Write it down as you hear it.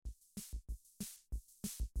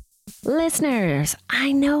Listeners,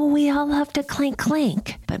 I know we all love to clink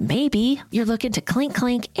clink, but maybe you're looking to clink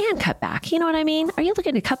clink and cut back. You know what I mean? Are you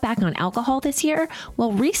looking to cut back on alcohol this year?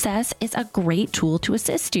 Well, Recess is a great tool to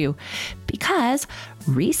assist you because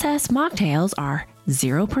Recess mocktails are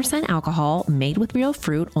 0% alcohol, made with real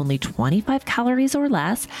fruit, only 25 calories or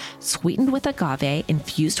less, sweetened with agave,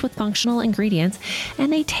 infused with functional ingredients,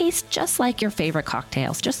 and they taste just like your favorite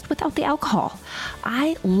cocktails, just without the alcohol.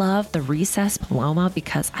 I love the Recess Paloma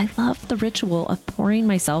because I love the ritual of pouring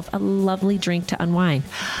myself a lovely drink to unwind.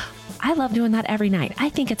 I love doing that every night. I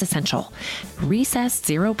think it's essential. Recess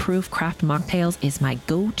Zero Proof Craft Mocktails is my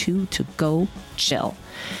go-to to go chill.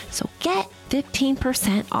 So get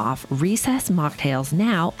 15% off Recess Mocktails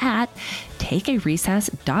now at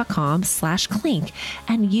takearecess.com/clink,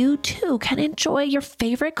 and you too can enjoy your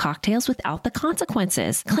favorite cocktails without the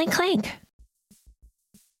consequences. Clink, clink.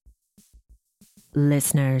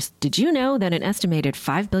 Listeners, did you know that an estimated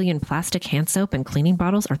 5 billion plastic hand soap and cleaning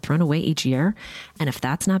bottles are thrown away each year? And if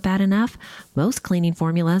that's not bad enough, most cleaning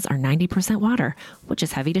formulas are 90% water, which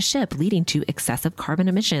is heavy to ship, leading to excessive carbon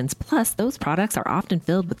emissions. Plus, those products are often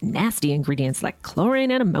filled with nasty ingredients like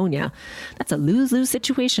chlorine and ammonia. That's a lose-lose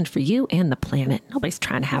situation for you and the planet. Nobody's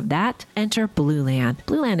trying to have that. Enter Blueland.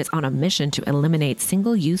 Blueland is on a mission to eliminate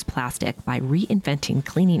single-use plastic by reinventing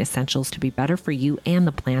cleaning essentials to be better for you and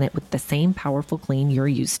the planet with the same powerful clean you're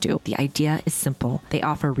used to. The idea is simple. They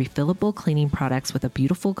offer refillable cleaning products with a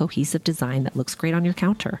beautiful cohesive design that looks great on your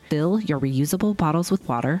counter. Fill your reusable bottles with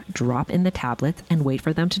water, drop in the tablets, and wait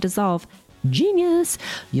for them to dissolve. Genius!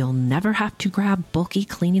 You'll never have to grab bulky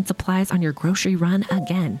cleaning supplies on your grocery run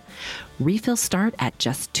again. Refills start at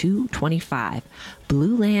just $2.25.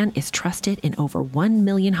 Blueland is trusted in over 1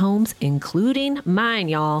 million homes, including mine,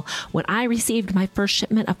 y'all. When I received my first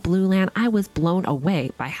shipment of Blueland, I was blown away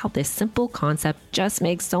by how this simple concept just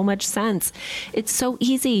makes so much sense. It's so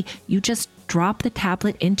easy. You just drop the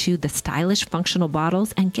tablet into the stylish functional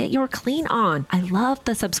bottles and get your clean on. I love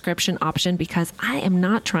the subscription option because I am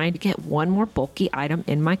not trying to get one more bulky item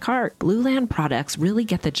in my cart. Blueland products really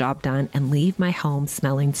get the job done and leave my home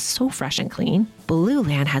smelling so fresh and clean.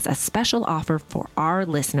 Blueland has a special offer for our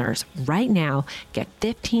listeners. Right now, get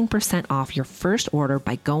 15% off your first order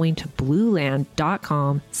by going to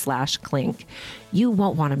blueland.com/clink. You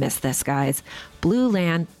won't want to miss this, guys.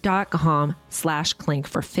 blueland.com/clink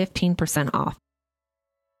for 15% off.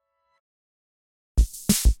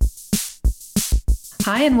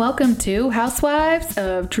 Hi, and welcome to Housewives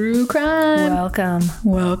of True Crime.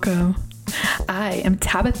 Welcome. I am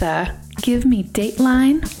Tabitha. Give me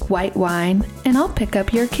Dateline, white wine, and I'll pick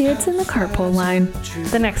up your kids in the carpool line.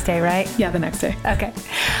 The next day, right? Yeah, the next day. Okay.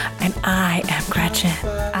 And I am Gretchen.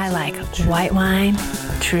 I like white wine,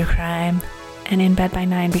 true crime, and in bed by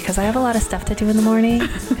 9 because I have a lot of stuff to do in the morning.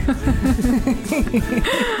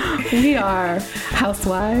 We are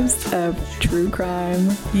Housewives of True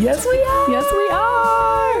Crime. Yes, we are. Yes, we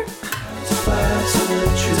are. Housewives of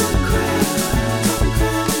True Crime.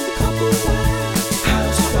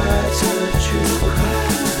 Housewives of True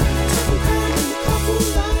Crime.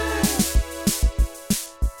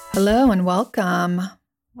 Hello and welcome.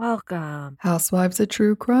 Welcome. Housewives of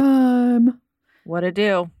True Crime. What to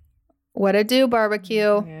do? What to do,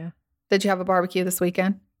 barbecue? Yeah. Did you have a barbecue this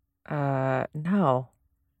weekend? No.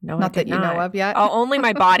 No, Not that you know of yet. Oh, only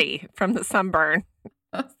my body from the sunburn.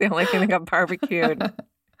 That's the only thing that got barbecued.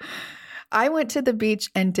 I went to the beach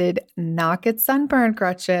and did not get sunburned,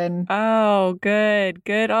 Gretchen. Oh, good.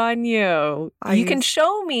 Good on you. I You can used-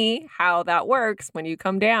 show me how that works when you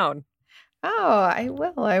come down. Oh, I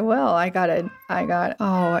will.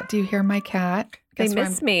 Oh, do you hear my cat? They Guess where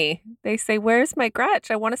miss me. They say, "Where's my Gretch?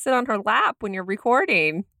 I want to sit on her lap when you're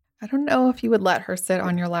recording." I don't know if you would let her sit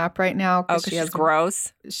on your lap right now Oh, because because she's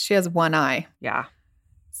gross. she has one eye. Yeah.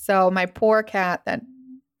 So my poor cat that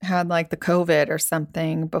had like the COVID or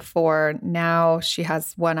something before, now she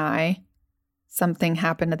has one eye. Something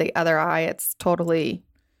happened to the other eye. It's totally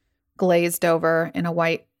glazed over in a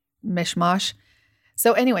white mishmash.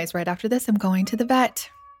 So anyways, right after this, I'm going to the vet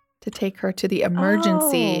to take her to the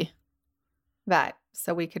emergency vet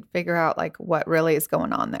so we could figure out like what really is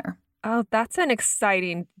going on there. Oh, that's an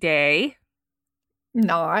exciting day.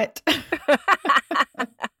 Not.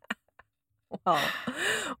 Well,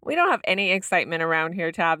 we don't have any excitement around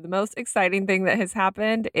here, Tab. The most exciting thing that has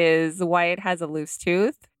happened is Wyatt has a loose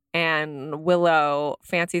tooth and Willow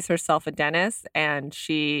fancies herself a dentist and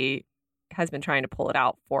she has been trying to pull it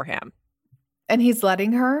out for him. And he's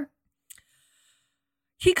letting her?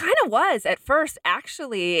 He kind of was at first,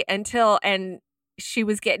 actually, and she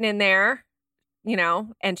was getting in there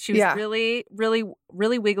and she was Yeah. really, really,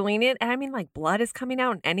 really wiggling it. And I mean, like blood is coming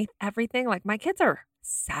out and everything. Like my kids are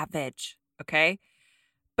savage. Okay.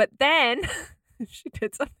 But then she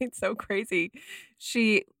did something so crazy.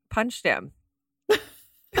 She punched him.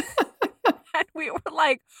 And we were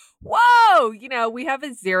like, whoa, we have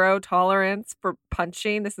a zero tolerance for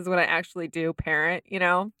punching. This is what I actually do, parent,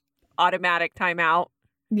 automatic timeout.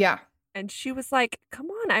 Yeah. And she was like, come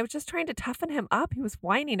on, I was just trying to toughen him up. He was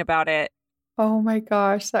whining about it. Oh my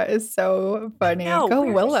gosh, that is so funny. know, Go where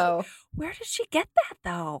is she- Willow. Where did she get that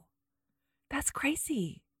though? That's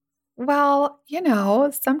crazy. Well,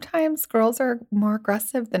 sometimes girls are more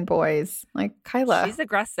aggressive than boys, like Kyla. She's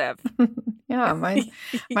aggressive. Yeah, my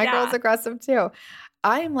Yeah. girl's aggressive too.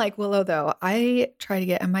 I am like Willow though. I try to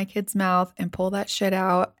get in my kid's mouth and pull that shit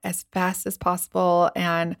out as fast as possible.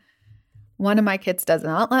 And one of my kids does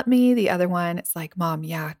not let me. The other one, it's like, Mom,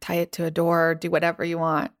 yeah, tie it to a door, do whatever you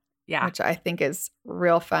want, Yeah. which I think is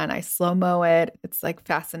real fun. I slow-mo it. It's like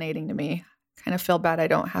fascinating to me. Kind of feel bad I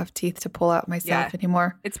don't have teeth to pull out myself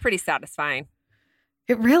anymore. It's pretty satisfying.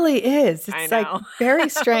 It really is. I It's like know. very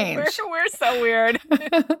strange. We're so weird.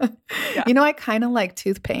 Yeah. I kind of like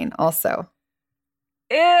tooth pain also.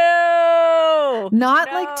 Ew.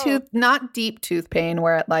 Not deep tooth pain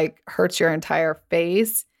where it like hurts your entire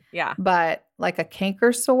face, Yeah. but like a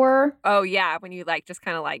canker sore. Oh, yeah. When you like just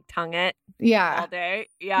kind of like tongue it all Yeah. day.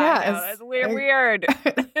 Yeah. Yeah, I know. That's weird.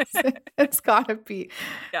 it's gotta be,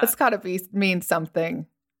 Yeah. it's gotta be mean something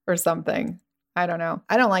or something. I don't know.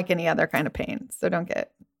 I don't like any other kind of pain. So don't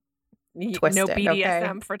get No twisted. BDSM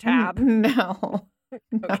okay? for Tab. No.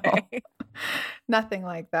 No. Okay. Nothing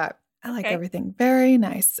like that. I like Okay. everything very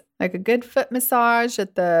nice. Like a good foot massage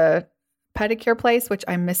at the pedicure place, which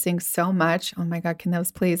I'm missing so much. Oh my God, can those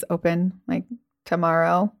please open like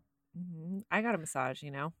tomorrow? Mhm. I got a massage,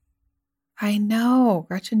 I know.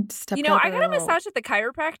 Gretchen stepped I got a over. massage at the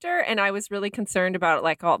chiropractor and I was really concerned about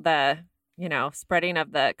like all the, spreading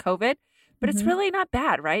of the COVID, but it's Mhm. really not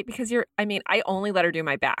bad, right? Because I only let her do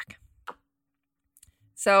my back.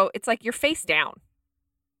 So it's like you're face down.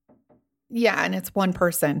 Yeah, and it's one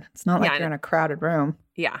person. It's not like Yeah, you're in a crowded room.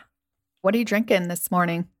 Yeah. What are you drinking this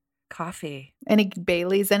morning? Coffee. Any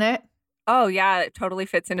Baileys in it? Oh, yeah. It totally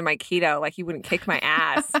fits into my keto. Like you wouldn't kick my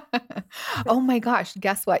ass. Oh my gosh.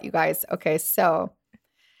 Guess what, you guys? Okay, so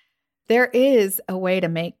there is a way to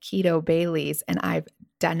make keto Baileys, and I've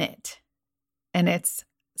done it. And it's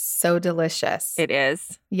so delicious. It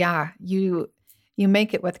is. Yeah, you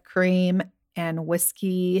make it with cream and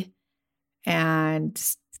whiskey and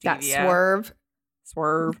that Stevia.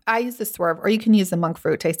 Swerve. I use the Swerve, or you can use the monk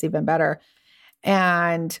fruit. Tastes even better.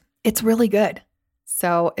 And it's really good.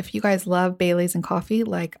 So if you guys love Baileys and coffee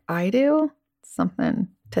like I do, something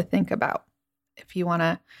to think about. If you want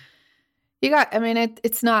to,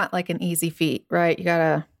 it's not like an easy feat, right? You got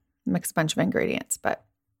to mix a bunch of ingredients, but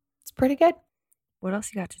it's pretty good. What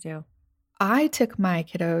else you got to do? I took my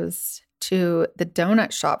kiddos to the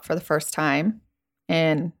donut shop for the first time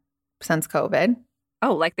since COVID.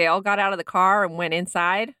 Oh, like they all got out of the car and went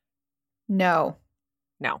inside? No.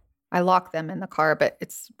 I locked them in the car, but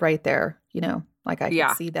it's right there, like I Yeah.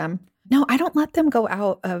 can see them. No, I don't let them go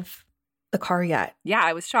out of the car yet. Yeah,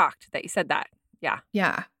 I was shocked that you said that.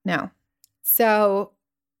 Yeah, no. So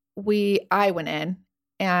I went in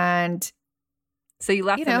and So you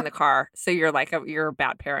left You them know. in the car. So you're like you're a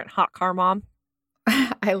bad parent. Hot car mom.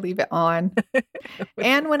 I leave it on.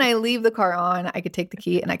 And when I leave the car on, I could take the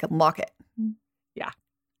key and I could lock it. Yeah.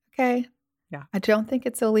 Okay. Yeah. I don't think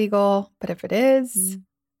it's illegal, but if it is,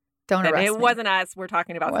 don't Then arrest it me. wasn't us. We're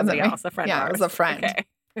talking about Wasn't somebody me. else, a friend Yeah, of it was ours. a friend. Okay.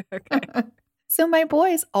 Okay. So my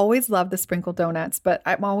boys always love the sprinkle donuts, but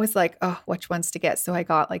I'm always like, oh, which ones to get? So I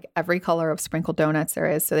got like every color of sprinkle donuts there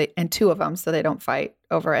is, and two of them, so they don't fight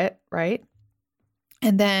over it, right?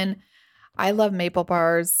 And then I love maple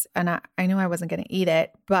bars, and I knew I wasn't going to eat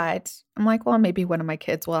it, but I'm like, well, maybe one of my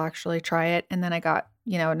kids will actually try it. And then I got,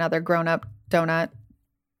 another grown-up donut,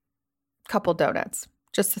 couple donuts,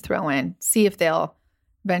 just to throw in, see if they'll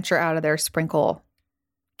venture out of their sprinkle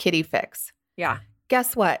kitty fix. Yeah.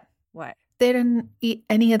 Guess what? What? They didn't eat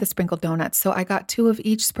any of the sprinkled donuts. So I got two of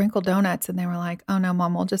each sprinkled donuts, and they were like, oh no,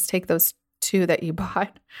 Mom, we'll just take those two that you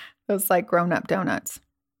bought. Those like grown up donuts.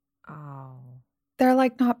 Oh, They're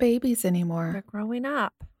like not babies they're anymore. growing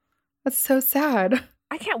up. That's so sad.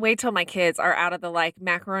 I can't wait till my kids are out of the like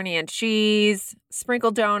macaroni and cheese,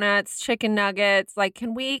 sprinkled donuts, chicken nuggets. Like,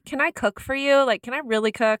 can I cook for you? Like, can I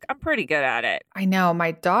really cook? I'm pretty good at it. I know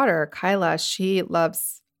my daughter, Kyla, she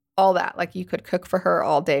loves all that. Like you could cook for her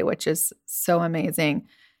all day, which is so amazing.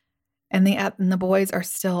 And the boys are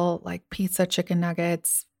still like pizza, chicken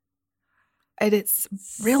nuggets. It's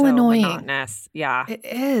real So annoying. monotonous. Yeah. It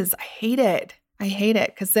is. I hate it. I hate it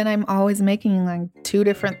because then I'm always making like 2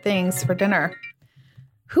 different things for dinner.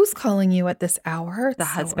 Who's calling you at this hour? It's The so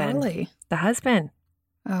husband. early. The husband.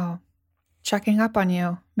 Oh, checking up on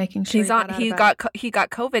you, making sure He's you on. got out He of bed. got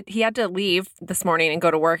COVID. He had to leave this morning and go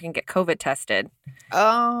to work and get COVID tested.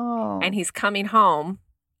 Oh, And he's coming home.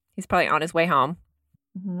 He's probably on his way home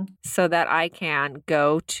Mhm. so that I can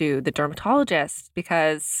go to the dermatologist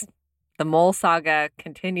because the mole saga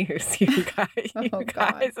continues. You guys, Oh,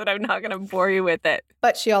 God. and I'm not going to bore you with it.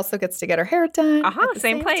 But she also gets to get her hair done. Uh-huh, at the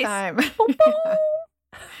same place. time. Boom, boom.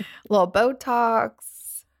 Little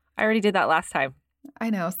Botox. I already did that last time. I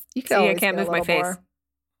know. You can See, I always can't get a move my little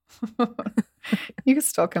more. You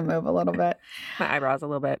still can move a little bit. My eyebrows a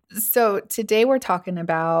little bit. So today we're talking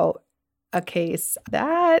about a case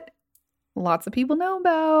that lots of people know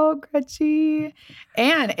about, Gretchy.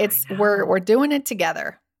 And it's I know. we're doing it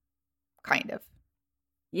together. Kind of.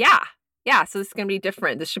 Yeah. Yeah. So this is going to be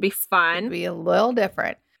different. This should be It'd fun. be a little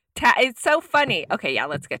different. It's so funny. Okay. Yeah.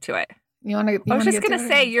 Let's get to it. You want to? I was just going to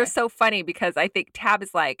say, you're so funny because I think Tab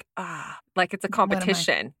is like it's a What am I?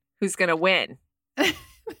 competition. Who's going to win? And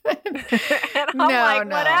I'm No, like,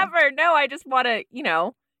 no. whatever. No, I just want to,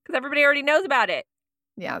 because everybody already knows about it.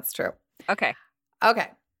 Yeah, it's true. Okay. Okay.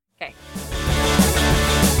 Okay.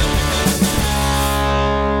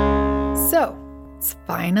 So it's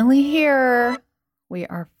finally here. We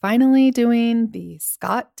are finally doing the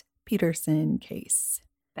Scott Peterson case.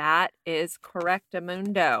 That is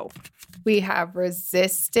correctamundo. We have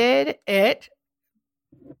resisted it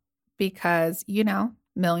because,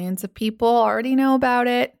 millions of people already know about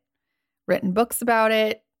it, written books about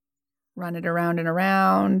it, run it around and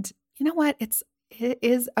around. You know what? It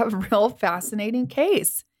is a real fascinating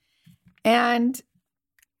case. And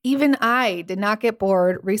even I did not get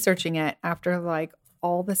bored researching it after like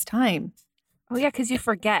all this time. Oh, yeah, because you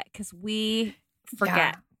forget, because we forget.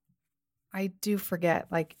 Yeah, I do forget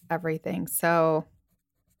like everything. So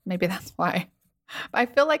maybe that's why. I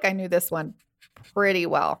feel like I knew this one pretty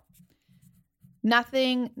well.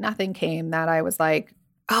 Nothing came that I was like,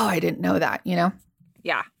 oh, I didn't know that,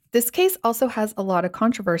 Yeah. This case also has a lot of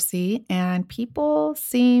controversy, and people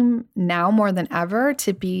seem now more than ever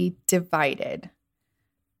to be divided.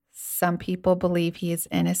 Some people believe he is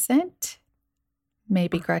innocent,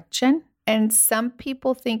 maybe Gretchen, and some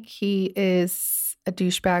people think he is a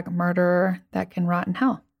douchebag murderer that can rot in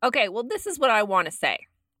hell. Okay, well, this is what I want to say.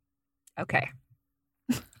 Okay.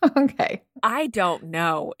 Okay. I don't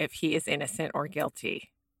know if he is innocent or guilty.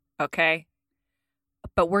 Okay.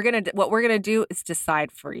 But what we're gonna do is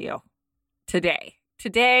decide for you today.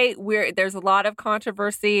 Today there's a lot of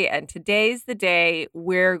controversy, and today's the day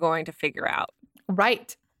we're going to figure out.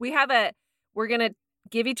 Right. We're gonna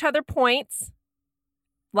give each other points.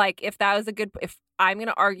 Like if I'm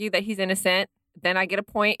gonna argue that he's innocent, then I get a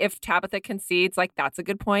point. If Tabitha concedes, like that's a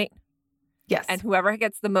good point. Yes. And whoever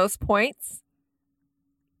gets the most points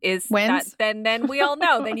Wins. then we all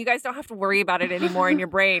know. Then you guys don't have to worry about it anymore in your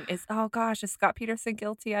brain. Oh gosh, is Scott Peterson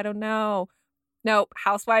guilty? I don't know. Nope.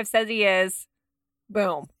 Housewife says he is.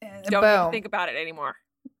 Boom. Don't have to think about it anymore.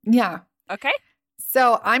 Yeah. Okay.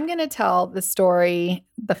 So I'm going to tell the story,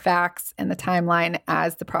 the facts, and the timeline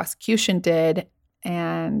as the prosecution did.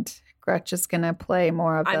 And Gretchen's going to play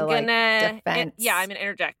more of the defense. I'm going to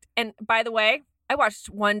interject. And by the way, I watched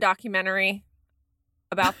one documentary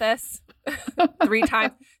about this 3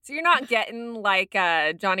 times. So you're not getting like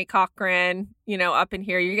Johnny Cochran, up in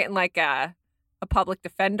here. You're getting like a public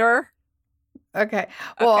defender. Okay.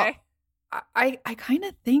 Well, Okay. I kind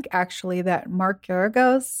of think actually that Mark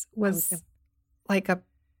Garagos was like a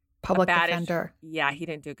public defender. Yeah, he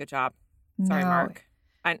didn't do a good job. Sorry, No. Mark.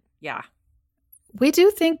 Yeah. We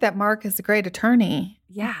do think that Mark is a great attorney.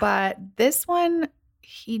 Yeah. But this one,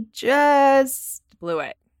 he just Blew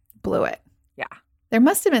it. blew it. Yeah. There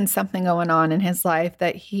must have been something going on in his life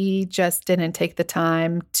that he just didn't take the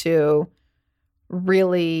time to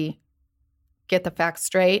really get the facts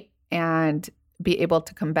straight and be able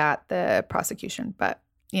to combat the prosecution. But,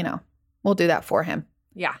 we'll do that for him.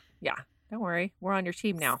 Yeah. Yeah. Don't worry. We're on your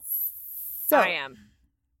team now. So, I am.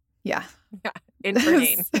 yeah.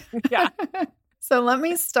 Intervene. Yeah. So let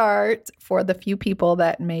me start for the few people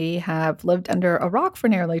that may have lived under a rock for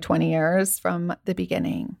nearly 20 years from the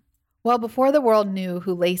beginning. Well, before the world knew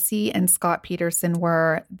who Lacey and Scott Peterson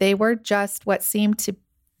were, they were just what seemed to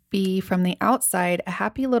be from the outside a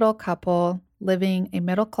happy little couple living a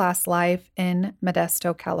middle-class life in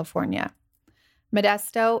Modesto, California.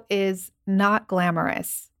 Modesto is not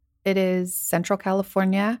glamorous. It is Central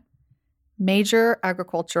California, major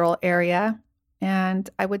agricultural area, and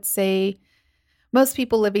I would say Most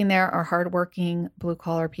people living there are hardworking,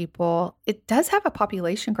 blue-collar people. It does have a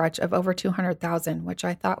population, Gretch, of over 200,000, which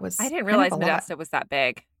I thought was I didn't kind realize of a lot. Modesto was that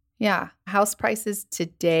big. Yeah. House prices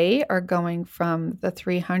today are going from the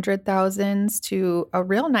 300,000s to a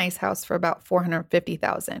real nice house for about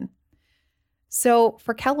 450,000. So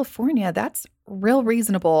for California, that's real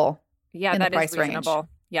reasonable. Yeah, In the that is price range. reasonable.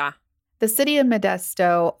 Yeah. The city of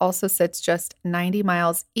Modesto also sits just 90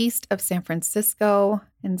 miles east of San Francisco,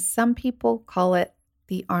 and some people call it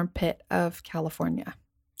the armpit of California.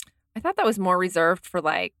 I thought that was more reserved for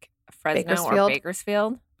like Fresno or Bakersfield.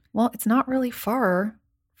 Bakersfield. Well, it's not really far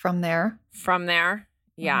from there. From there.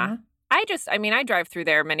 Yeah. Uh-huh. I drive through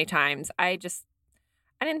there many times. I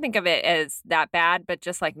didn't think of it as that bad, but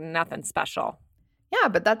just like nothing special. Yeah,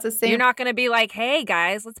 but that's the same. You're not going to be like, hey,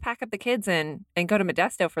 guys, let's pack up the kids and go to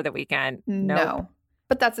Modesto for the weekend. No. Nope.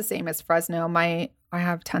 But that's the same as Fresno. I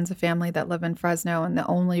have tons of family that live in Fresno, and the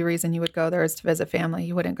only reason you would go there is to visit family.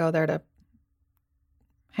 You wouldn't go there to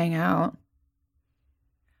hang out.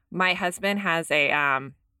 My husband has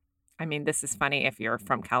this is funny if you're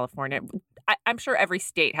from California. I'm sure every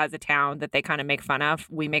state has a town that they kind of make fun of.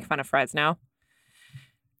 We make fun of Fresno.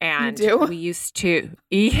 And You do? we used to,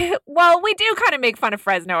 well, we do kind of make fun of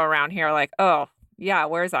Fresno around here. Like, oh, yeah,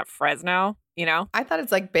 where's that Fresno? You know? I thought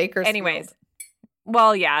it's like Bakersfield. Anyways.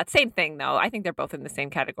 Well, yeah, same thing though. I think they're both in the same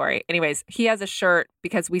category. Anyways, he has a shirt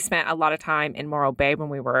because we spent a lot of time in Morro Bay when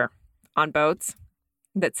we were on boats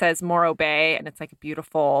that says Morro Bay, and it's like a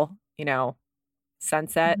beautiful,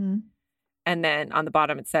 sunset. Mhm. And then on the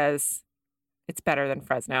bottom it says it's better than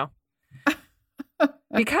Fresno.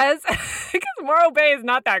 because Morro Bay is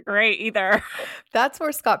not that great either. That's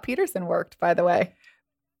where Scott Peterson worked, by the way.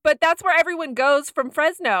 But that's where everyone goes from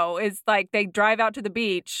Fresno is like they drive out to the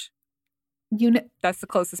beach. That's the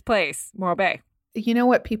closest place, Morro Bay. You know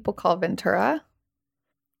what people call Ventura?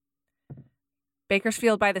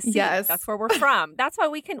 Bakersfield by the sea. Yes. That's where we're from. That's why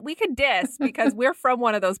we can diss because we're from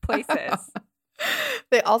one of those places.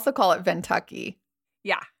 They also call it Ventucky.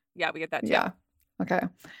 Yeah, we get that too. Yeah. Okay.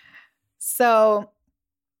 So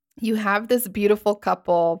you have this beautiful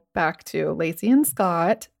couple, back to Lacey and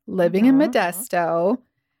Scott, living in Modesto,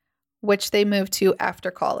 which they moved to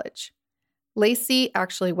after college. Lacey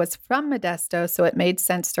actually was from Modesto, so it made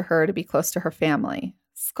sense to her to be close to her family.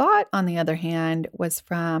 Scott, on the other hand, was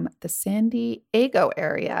from the San Diego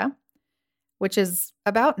area, which is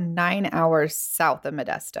about 9 hours south of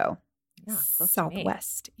Modesto. Yeah, close to me.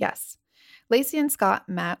 Southwest, yes. Lacey and Scott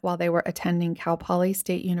met while they were attending Cal Poly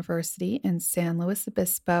State University in San Luis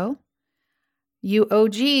Obispo. You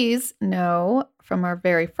OGs know from our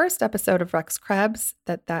very first episode of Rex Krebs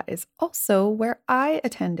that is also where I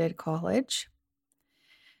attended college.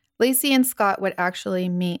 Lacey and Scott would actually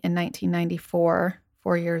meet in 1994,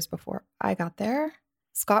 4 years before I got there.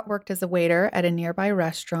 Scott worked as a waiter at a nearby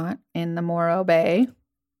restaurant in the Morro Bay.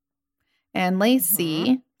 And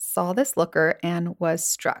Lacey saw this looker and was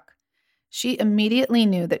struck. She immediately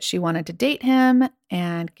knew that she wanted to date him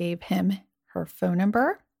and gave him her phone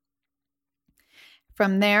number.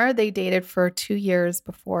 From there, they dated for 2 years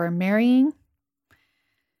before marrying.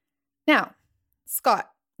 Now, Scott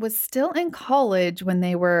was still in college when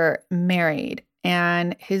they were married,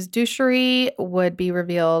 and his douchery would be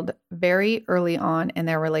revealed very early on in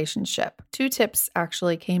their relationship. 2 tips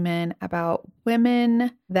actually came in about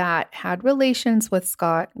women that had relations with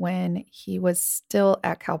Scott when he was still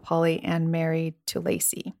at Cal Poly and married to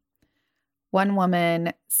Lacey. One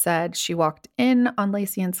woman said she walked in on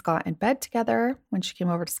Lacey and Scott in bed together when she came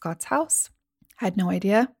over to Scott's house. Had no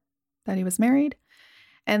idea that he was married.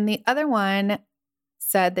 And the other one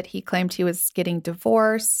said that he claimed he was getting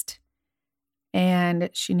divorced. And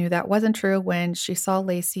she knew that wasn't true when she saw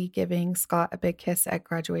Lacey giving Scott a big kiss at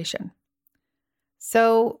graduation.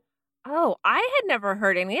 So. Oh, I had never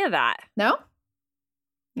heard any of that. No?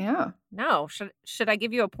 Yeah. No. Should I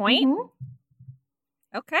give you a point? Mhm.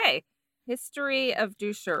 Okay. History of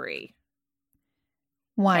douchery.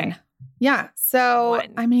 1. Okay. Yeah. So,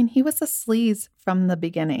 1. He was a sleaze from the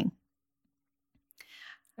beginning.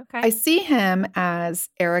 Okay. I see him as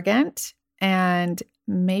arrogant, and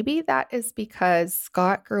maybe that is because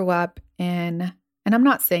Scott grew up in, and I'm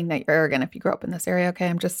not saying that you're arrogant if you grew up in this area, okay?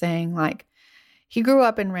 I'm just saying he grew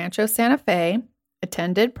up in Rancho Santa Fe,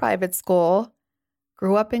 attended private school,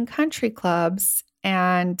 grew up in country clubs,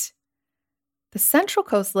 and the Central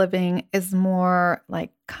Coast living is more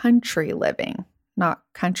like country living, not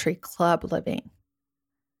country club living.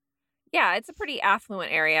 Yeah, it's a pretty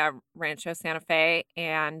affluent area, Rancho Santa Fe,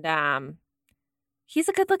 and he's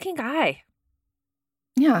a good-looking guy.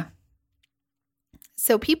 Yeah.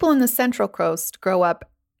 So people in the Central Coast grow up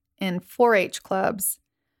in 4-H clubs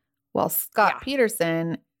while Scott Yeah.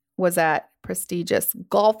 Peterson was at prestigious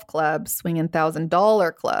golf clubs swinging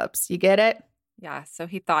 $1,000 clubs. You get it? Yeah. So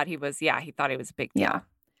he thought he was a big deal. Yeah.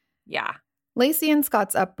 Yeah. Lacey and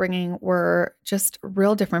Scott's upbringing were just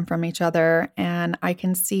real different from each other. And I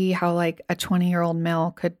can see how like a 20-year-old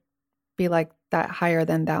male could be like that higher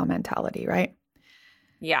than thou mentality, right?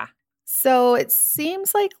 Yeah. So it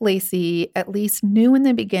seems like Lacey at least knew in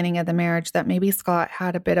the beginning of the marriage that maybe Scott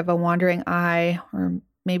had a bit of a wandering eye, or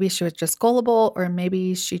maybe she was just gullible, or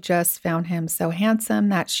maybe she just found him so handsome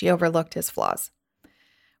that she overlooked his flaws.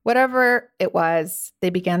 Whatever it was, they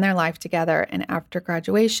began their life together, and after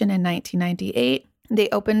graduation in 1998, they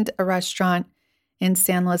opened a restaurant in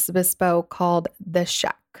San Luis Obispo called The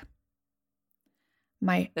Shack.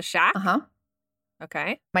 The Shack?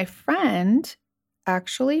 Okay. My friend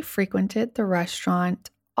actually frequented the restaurant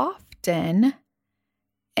often,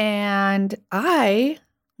 and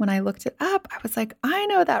when I looked it up, I was like, I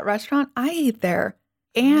know that restaurant. I ate there.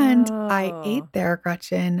 And I Oh. ate there,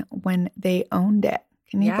 Gretchen, when they owned it.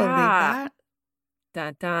 Can you believe Yeah. that?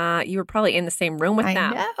 Dun, dun. You were probably in the same room with I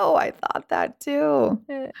them. know. I thought that too.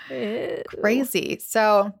 Crazy.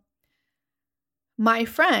 So my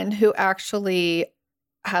friend, who actually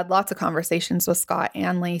had lots of conversations with Scott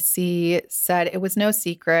and Lacey, said it was no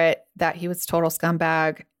secret that he was a total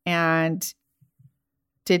scumbag and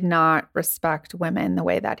did not respect women the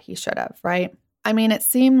way that he should have, right? I mean, it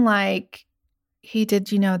seemed like he did,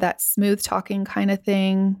 that smooth talking kind of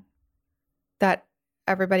thing that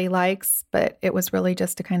everybody likes, but it was really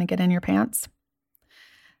just to kind of get in your pants.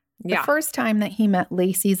 Yeah. The first time that he met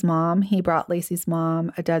Lacey's mom, he brought Lacey's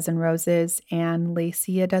mom a dozen roses and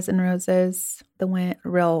Lacey a dozen roses, the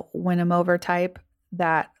real win him over type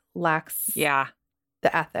that lacks Yeah.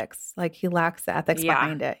 the ethics. Like he lacks the ethics Yeah.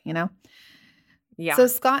 behind it, Yeah. So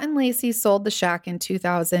Scott and Lacey sold the Shack in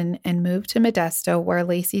 2000 and moved to Modesto, where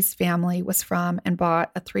Lacey's family was from, and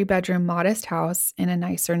bought a 3-bedroom modest house in a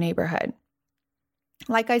nicer neighborhood.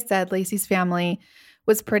 Like I said, Lacey's family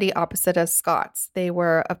was pretty opposite of Scott's. They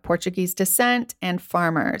were of Portuguese descent and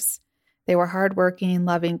farmers. They were hardworking,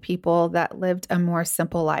 loving people that lived a more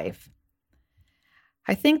simple life.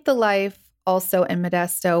 I think the life also in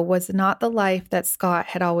Modesto was not the life that Scott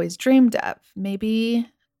had always dreamed of. Maybe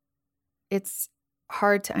it's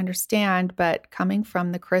hard to understand, but coming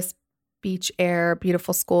from the crisp beach air,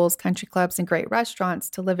 beautiful schools, country clubs, and great restaurants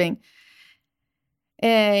to living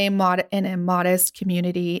in a modest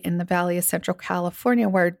community in the Valley of Central California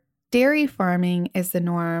where dairy farming is the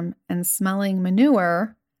norm and smelling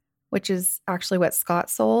manure, which is actually what Scott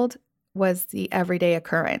sold, was the everyday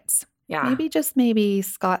occurrence. Yeah. Maybe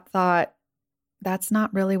Scott thought, that's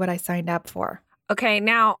not really what I signed up for. Okay,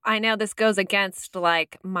 now I know this goes against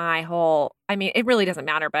like my whole, it really doesn't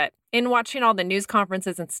matter, but in watching all the news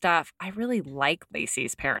conferences and stuff, I really like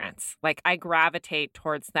Lacey's parents. Like I gravitate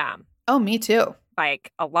towards them Oh, me too.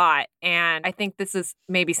 like a lot. And I think this is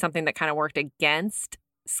maybe something that kind of worked against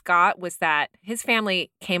Scott, was that his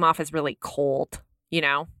family came off as really cold,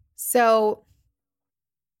 So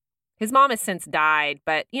His mom has since died,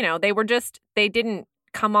 but they didn't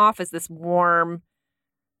come off as this warm,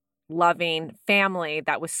 loving family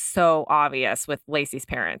that was so obvious with Lacey's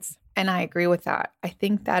parents. And I agree with that. I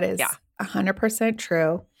think that is Yeah. 100%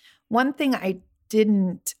 true. One thing I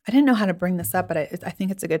didn't know how to bring this up, but I think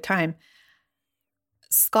it's a good time.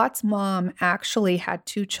 Scott's mom actually had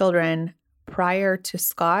 2 children prior to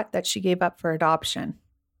Scott that she gave up for adoption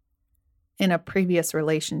in a previous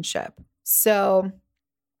relationship. So,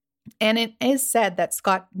 and it is said that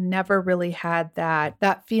Scott never really had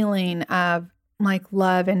that feeling of like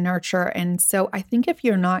love and nurture. And so I think if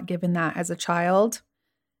you're not given that as a child,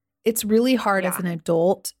 it's really hard as Yeah. an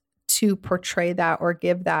adult to portray that or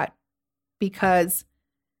give that, because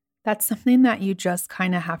that's something that you just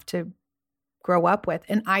kind of have to grow up with.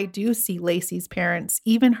 And I do see Lacey's parents,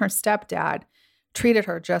 even her stepdad, treated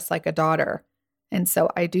her just like a daughter. And so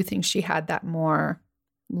I do think she had that more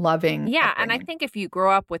loving. Yeah. And I upbringing. think if you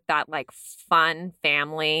grow up with that like fun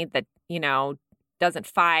family that, doesn't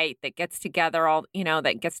fight, that gets together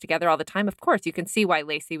all the time, of course, you can see why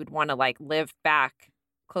Lacey would want to like live back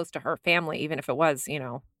close to her family, even if it was,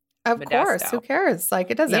 Of course, Modesto. who cares?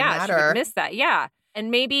 Like, it doesn't She matter. would miss that. Yeah.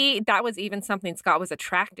 And maybe that was even something Scott was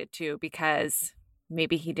attracted to, because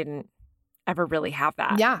maybe he didn't ever really have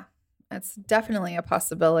that. Yeah, that's definitely a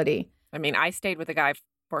possibility. I stayed with a guy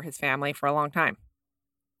for his family for a long time.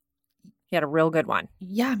 He had a real good one.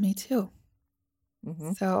 Yeah, me too.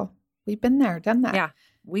 Hmm. So we've been there, done that. Yeah.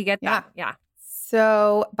 We get that. Yeah.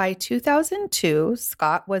 So by 2002,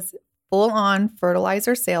 Scott was full-on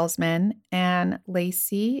fertilizer salesman and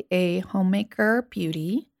Lacey a homemaker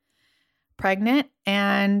beauty. pregnant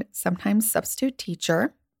and sometimes substitute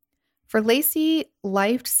teacher. For Lacey,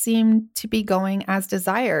 life seemed to be going as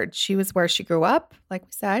desired. She was where she grew up, like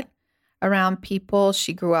we said, around people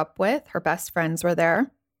she grew up with. Her best friends were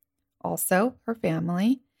there, also her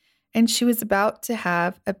family. And she was about to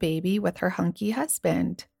have a baby with her hunky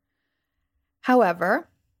husband. However,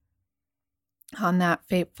 on that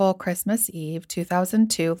fateful Christmas Eve,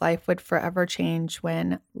 2002, life would forever change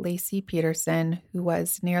when Lacey Peterson, who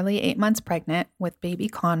was nearly 8 months pregnant with baby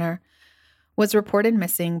Connor, was reported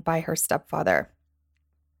missing by her stepfather.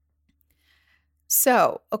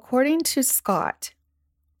 So, according to Scott,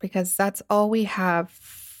 because that's all we have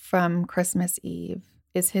from Christmas Eve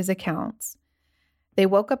is his accounts, they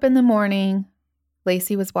woke up in the morning.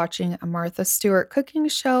 Lacey was watching a Martha Stewart cooking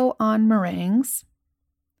show on Meringues,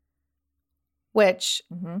 which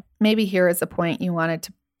maybe here is a point you wanted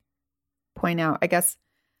to point out. I guess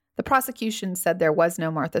the prosecution said there was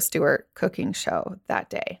no Martha Stewart cooking show that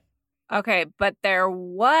day. Okay, but there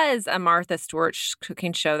was a Martha Stewart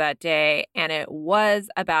cooking show that day, and it was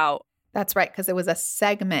about... That's right, because it was a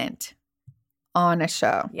segment on a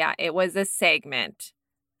show. Yeah, it was a segment.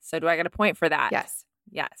 So do I get a point for that? Yes.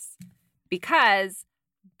 Yes. Because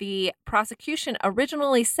the prosecution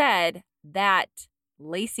originally said that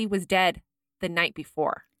Lacey was dead the night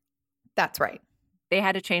before. That's right. They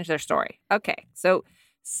had to change their story. Okay, so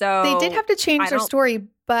they did have to change their story,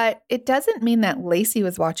 but it doesn't mean that Lacey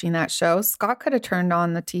was watching that show. Scott could have turned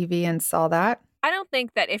on the TV and saw that. I don't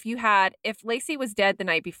think that if Lacey was dead the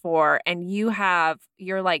night before and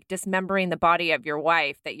you're like dismembering the body of your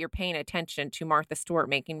wife, that you're paying attention to Martha Stewart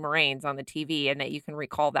making meringues on the TV and that you can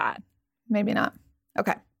recall that. Maybe not.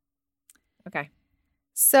 Okay. Okay.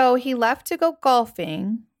 So he left to go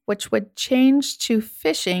golfing, which would change to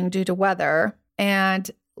fishing due to weather. And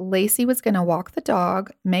Lacey was going to walk the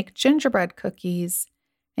dog, make gingerbread cookies,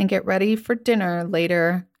 and get ready for dinner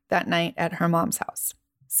later that night at her mom's house.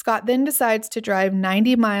 Scott then decides to drive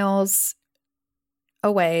 90 miles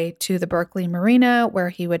away to the Berkeley Marina where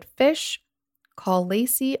he would fish, call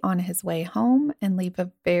Lacey on his way home, and leave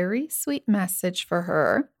a very sweet message for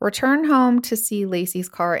her. Return home to see Lacey's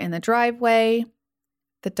car in the driveway,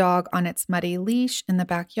 the dog on its muddy leash in the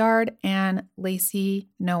backyard, and Lacey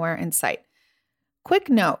nowhere in sight. Quick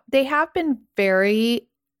note, they have been very,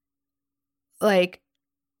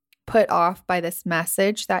 put off by this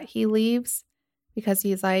message that he leaves because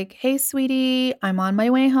he's like, hey, sweetie, I'm on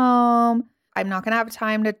my way home. I'm not going to have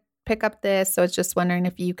time to pick up this, so I was just wondering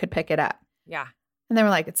if you could pick it up. Yeah. And they were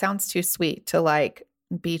like, it sounds too sweet to,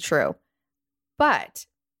 be true. But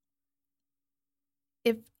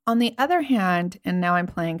if, on the other hand, and now I'm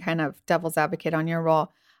playing kind of devil's advocate on your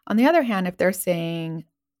role, on the other hand, if they're saying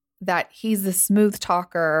that he's the smooth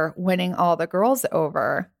talker winning all the girls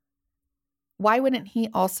over, why wouldn't he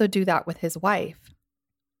also do that with his wife?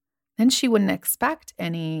 Then she wouldn't expect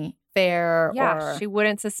any fare. Yeah, she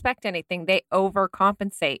wouldn't suspect anything. They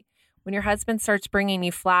overcompensate. When your husband starts bringing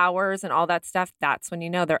you flowers and all that stuff, that's when you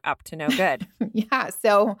know they're up to no good. Yeah,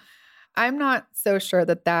 so I'm not so sure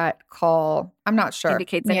that call, I'm not sure.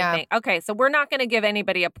 Indicates anything. Yeah. Okay, so we're not going to give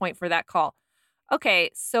anybody a point for that call. Okay,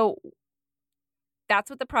 so that's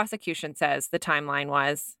what the prosecution says the timeline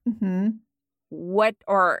was. Mm-hmm.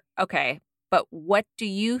 But what do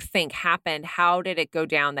you think happened? How did it go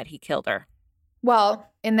down that he killed her?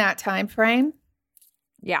 Well, in that time frame?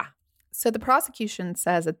 Yeah. So the prosecution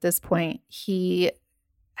says at this point, he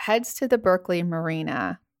heads to the Berkeley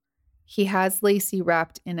Marina. He has Lacey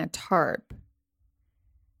wrapped in a tarp.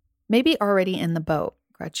 Maybe already in the boat,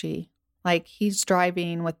 Gretchen. He's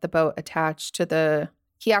driving with the boat attached to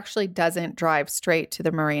he actually doesn't drive straight to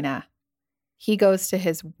the marina. He goes to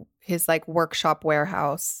his workshop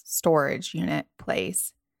warehouse storage unit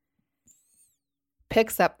place,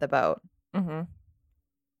 picks up the boat. Mm-hmm.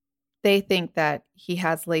 They think that he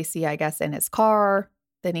has Lacey, I guess, in his car.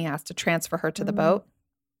 Then he has to transfer her to the boat.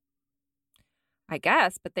 I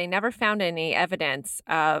guess, but they never found any evidence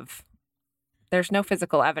there's no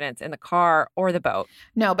physical evidence in the car or the boat.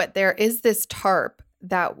 No, but there is this tarp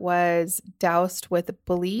that was doused with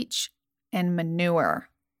bleach and manure.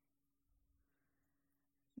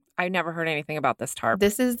 I never heard anything about this tarp.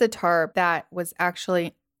 This is the tarp that was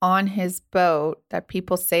actually on his boat that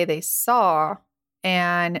people say they saw.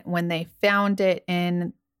 And when they found it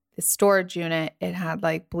in the storage unit, it had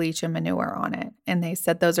bleach and manure on it. And they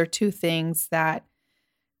said those are two things that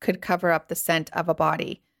could cover up the scent of a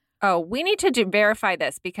body. Oh, we need to verify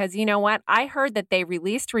this because you know what? I heard that they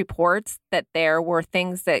released reports that there were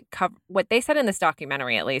things that what they said in this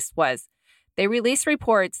documentary, at least, was they released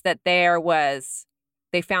reports that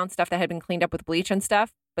they found stuff that had been cleaned up with bleach and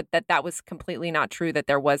stuff, but that was completely not true, that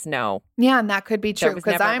there was no. Yeah, and that could be There true was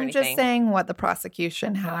because never I'm just anything. saying what the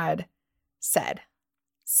prosecution had said.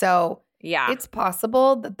 So Yeah. it's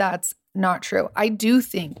possible that that's not true. I do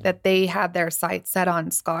think that they had their sights set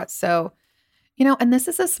on Scott. So, and this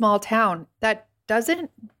is a small town that doesn't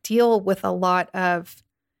deal with a lot of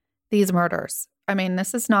these murders. I mean,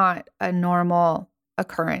 this is not a normal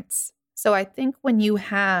occurrence. So I think when you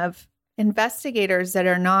have investigators that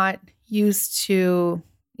are not used to,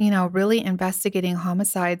 really investigating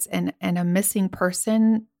homicides and a missing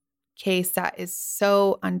person case that is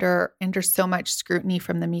so under so much scrutiny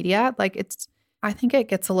from the media, I think it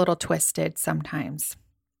gets a little twisted sometimes.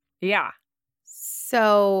 Yeah.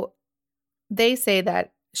 So they say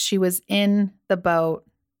that she was in the boat.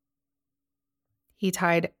 He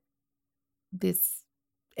tied these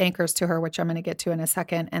anchors to her, which I'm going to get to in a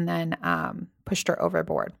second, and then pushed her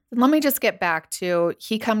overboard. Let me just get back to,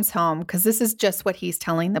 he comes home because this is just what he's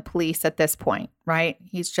telling the police at this point, right?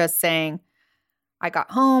 He's just saying, I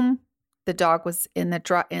got home. The dog was in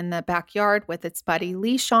the backyard with its buddy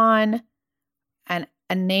leash on, and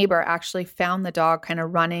a neighbor actually found the dog kind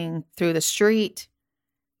of running through the street,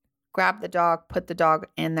 grabbed the dog, put the dog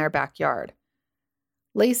in their backyard.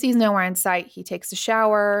 Lacey's nowhere in sight. He takes a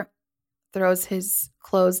shower, throws his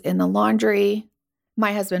clothes in the laundry.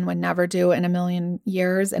 My husband would never do in a million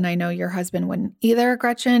years, and I know your husband wouldn't either,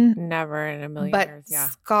 Gretchen. Never in a million But years. Yeah.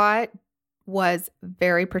 Scott was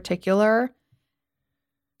very particular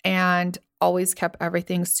and always kept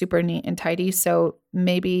everything super neat and tidy. So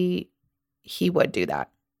maybe he would do that.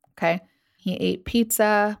 Okay. He ate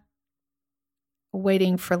pizza,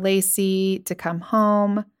 waiting for Lacey to come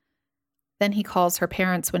home. Then he calls her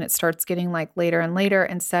parents when it starts getting later and later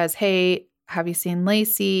and says, hey, have you seen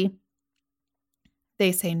Lacey?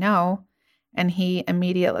 They say no. And he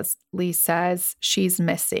immediately says, she's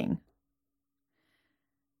missing.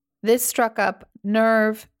 This struck up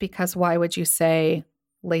nerve because why would you say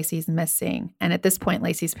Lacey's missing? And at this point,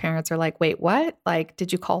 Lacey's parents are like, wait, what?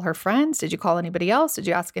 Did you call her friends? Did you call anybody else? Did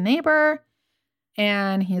you ask a neighbor?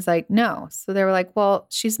 And he's like, no. So they were like, well,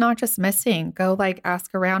 she's not just missing. Go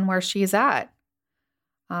ask around where she's at.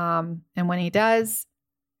 And when he does,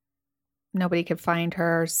 nobody could find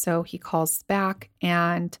her. So he calls back.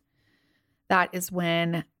 And that is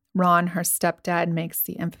when Ron, her stepdad, makes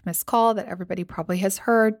the infamous call that everybody probably has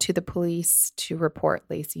heard to the police to report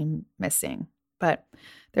Lacey missing. But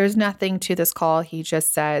there's nothing to this call. He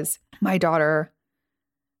just says, we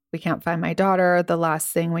can't find my daughter. The last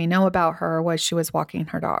thing we know about her was she was walking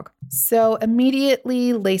her dog. So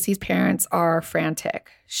immediately, Lacey's parents are frantic.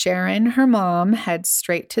 Sharon, her mom, heads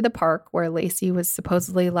straight to the park where Lacey was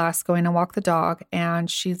supposedly last going to walk the dog,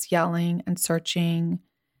 and she's yelling and searching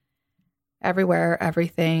everywhere,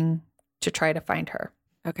 everything to try to find her.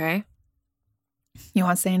 Okay. You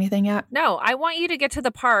want to say anything yet? No, I want you to get to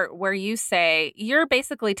the part where you say, you're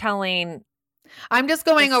basically telling. I'm just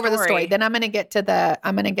going The over the story. story. Then I'm going to get to the.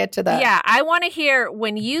 Yeah, I want to hear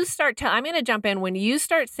when you start I'm going to jump in when you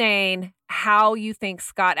start saying how you think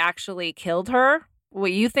Scott actually killed her,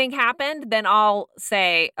 what you think happened, then I'll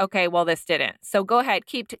say, okay, well, this didn't. So go ahead,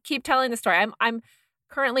 keep telling the story. I'm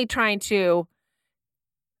currently trying to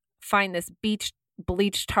find this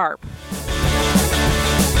bleached tarp.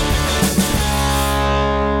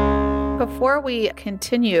 Before we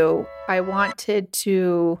continue, I wanted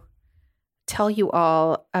to tell you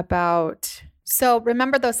all about. So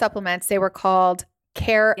remember those supplements? They were called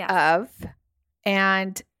Care Yes. of,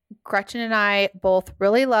 and Gretchen and I both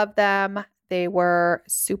really loved them. They were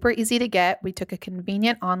super easy to get. We took a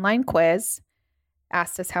convenient online quiz,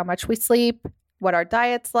 asked us how much we sleep, what our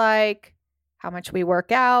diet's like, how much we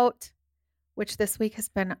work out, which this week has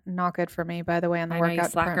been not good for me, by the way, on the I know you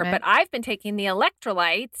workout slacker, department. but I've been taking the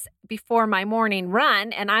electrolytes before my morning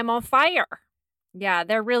run, and I'm on fire. Yeah,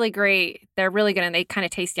 they're really great. They're really good, and they kind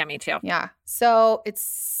of taste yummy too. Yeah. So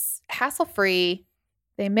it's hassle-free.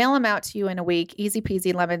 They mail them out to you in a week. Easy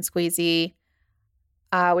peasy, lemon squeezy.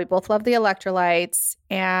 We both love the electrolytes,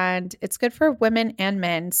 and it's good for women and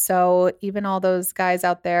men. So even all those guys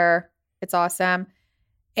out there, it's awesome.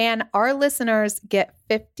 And our listeners get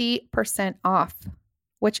 50% off,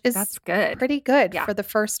 which is That's good. pretty good Yeah. for the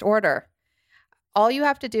first order. All you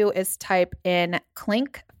have to do is type in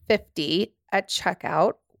Clink50 at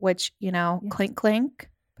checkout, which, Yes. clink, clink,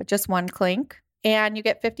 but just one clink. And you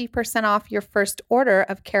get 50% off your first order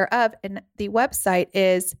of Care of. And the website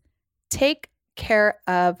is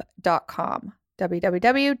takecareof.com,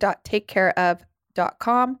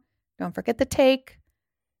 www.takecareof.com. Don't forget the take,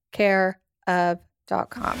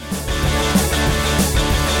 careof.com.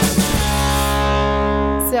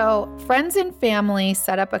 So, friends and family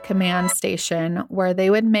set up a command station where they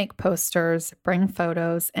would make posters, bring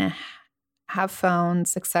photos, and have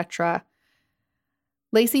phones, etc.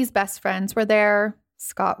 Lacey's best friends were there.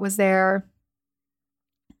 Scott was there.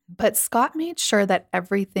 But Scott made sure that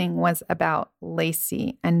everything was about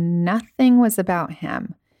Lacey and nothing was about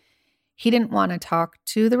him. He didn't want to talk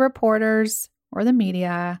to the reporters or the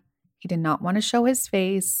media. He did not want to show his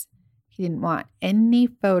face. He didn't want any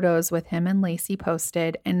photos with him and Lacey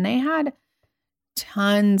posted. And they had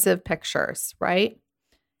tons of pictures, right?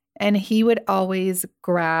 And he would always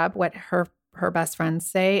grab what her best friends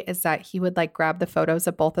say is that he would like grab the photos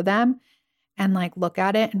of both of them and like look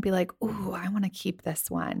at it and be like, ooh, I want to keep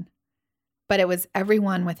this one. But it was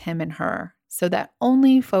everyone with him and her. So that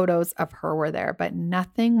only photos of her were there, but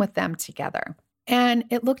nothing with them together. And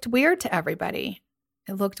it looked weird to everybody.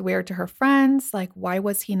 It looked weird to her friends. Like, why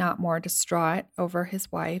was he not more distraught over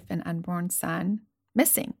his wife and unborn son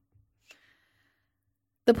missing?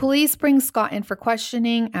 The police bring Scott in for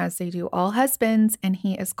questioning, as they do all husbands, and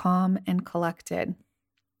he is calm and collected.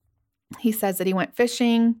 He says that he went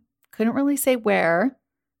fishing, couldn't really say where.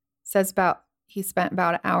 Says he spent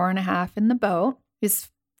about an hour and a half in the boat. He's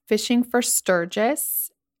fishing for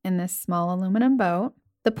Sturgis in this small aluminum boat.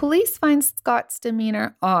 The police find Scott's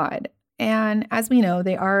demeanor odd. And as we know,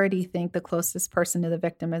 they already think the closest person to the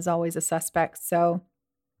victim is always a suspect. So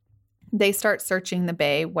they start searching the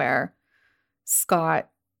bay where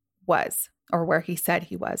Scott was, or where he said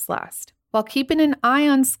he was last. While keeping an eye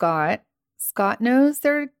on Scott, Scott knows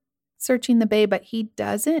they're searching the bay, but he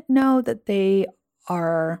doesn't know that they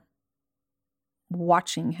are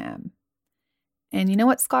watching him. And you know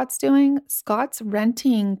what Scott's doing? Scott's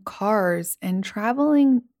renting cars and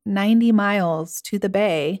traveling 90 miles to the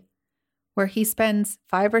bay where he spends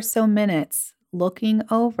 5 or so minutes looking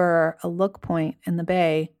over a look point in the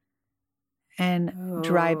bay and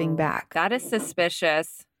driving back. That is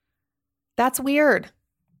suspicious. That's weird.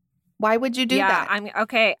 Why would you do that?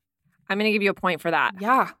 Okay. I'm going to give you a point for that.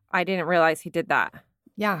 Yeah. I didn't realize he did that.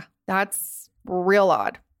 Yeah. That's real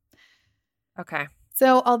odd. Okay.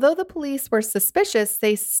 So although the police were suspicious,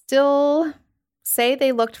 they still say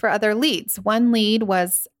they looked for other leads. One lead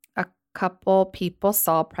was a couple people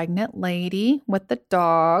saw a pregnant lady with the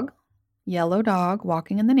dog, yellow dog,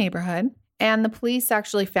 walking in the neighborhood. And the police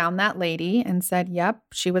actually found that lady and said, yep.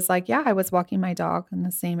 She was like, yeah, I was walking my dog in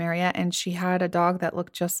the same area. And she had a dog that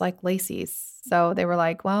looked just like Lacey's. So they were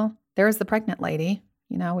like, well, there's the pregnant lady.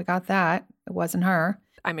 You know, we got that. It wasn't her.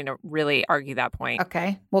 I'm going to really argue that point.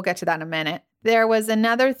 Okay. We'll get to that in a minute. There was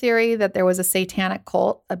another theory that there was a satanic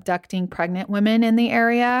cult abducting pregnant women in the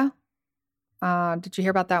area. Did you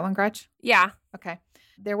hear about that one, Gretch? Yeah. Okay.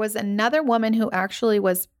 There was another woman who actually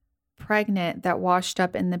was pregnant that washed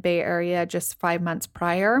up in the Bay Area just 5 months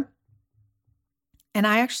prior. And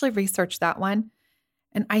I actually researched that one.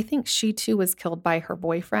 And I think she too was killed by her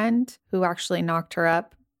boyfriend, who actually knocked her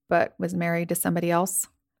up, but was married to somebody else.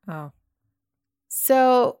 Oh.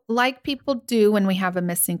 So, like people do when we have a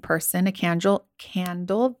missing person, a candle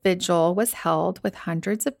vigil was held with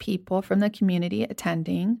hundreds of people from the community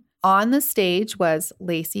attending. On the stage was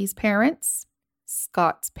Lacey's parents,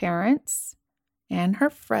 Scott's parents, and her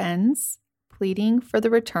friends pleading for the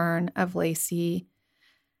return of Lacey.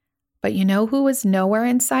 But you know who was nowhere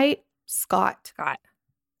in sight? Scott.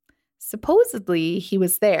 Supposedly he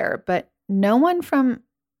was there, but no one from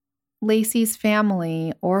Lacey's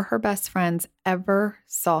family or her best friends ever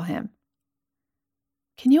saw him.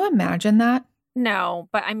 Can you imagine that? No,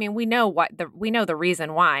 but I mean, we know the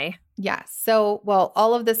reason why. Yeah. So, well,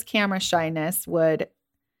 all of this camera shyness would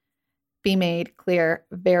be made clear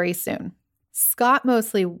very soon. Scott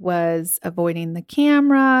mostly was avoiding the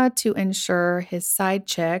camera to ensure his side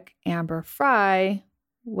chick, Amber Fry,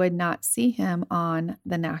 would not see him on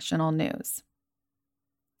the national news.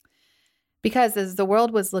 Because as the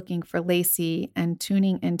world was looking for Lacey and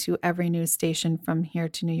tuning into every news station from here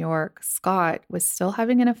to New York, Scott was still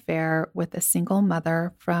having an affair with a single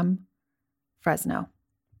mother from Fresno.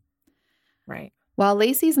 Right. While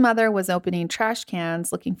Lacey's mother was opening trash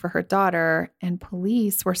cans looking for her daughter and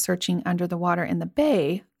police were searching under the water in the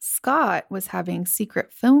bay, Scott was having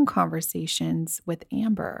secret phone conversations with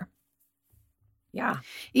Amber. Yeah.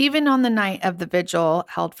 Even on the night of the vigil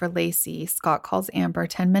held for Lacey, Scott calls Amber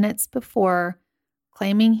 10 minutes before,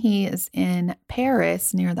 claiming he is in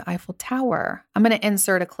Paris near the Eiffel Tower. I'm going to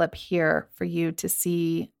insert a clip here for you to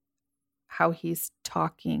see how he's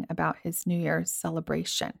talking about his New Year's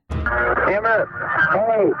celebration. Amber,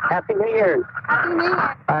 hey, Happy New Year's. Happy New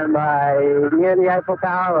Year. I'm near the Eiffel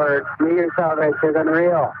Tower. New Year's celebration is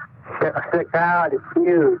unreal. The crowd is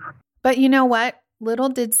huge. But you know what? Little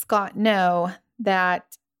did Scott know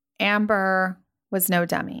that Amber was no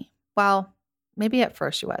dummy. Well, maybe at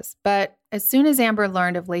first she was. But as soon as Amber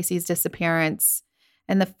learned of Lacey's disappearance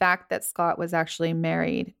and the fact that Scott was actually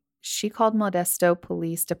married, she called Modesto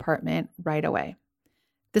Police Department right away.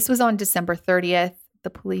 This was on December 30th. The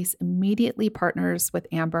police immediately partners with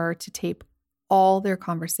Amber to tape all their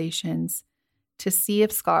conversations to see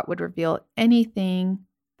if Scott would reveal anything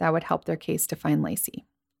that would help their case to find Lacey.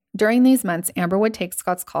 During these months, Amber would take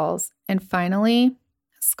Scott's calls, and finally,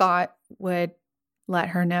 Scott would let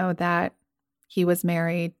her know that he was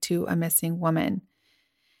married to a missing woman.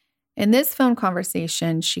 In this phone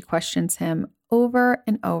conversation, she questions him over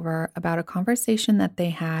and over about a conversation that they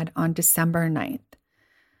had on December 9th.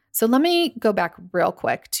 So let me go back real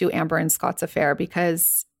quick to Amber and Scott's affair,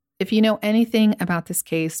 because if you know anything about this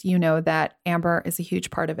case, you know that Amber is a huge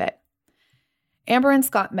part of it. Amber and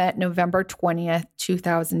Scott met November 20th,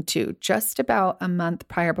 2002, just about a month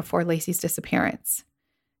prior before Lacey's disappearance.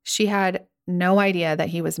 She had no idea that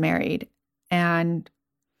he was married, and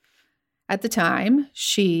at the time,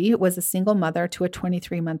 she was a single mother to a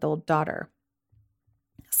 23-month-old daughter.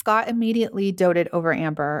 Scott immediately doted over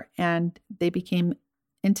Amber, and they became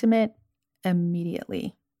intimate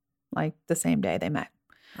immediately, like the same day they met.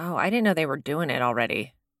 Oh, I didn't know they were doing it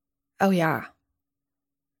already. Oh, yeah.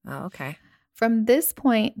 Oh, okay. From this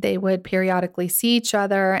point, they would periodically see each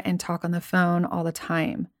other and talk on the phone all the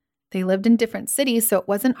time. They lived in different cities, so it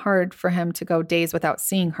wasn't hard for him to go days without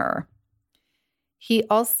seeing her. He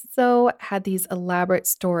also had these elaborate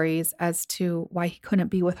stories as to why he couldn't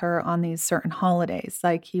be with her on these certain holidays.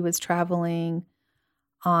 Like he was traveling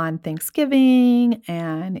on Thanksgiving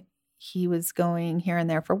and he was going here and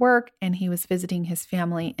there for work, and he was visiting his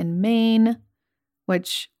family in Maine,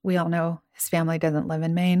 which we all know his family doesn't live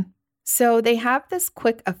in Maine. So they have this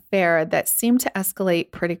quick affair that seemed to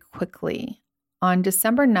escalate pretty quickly. On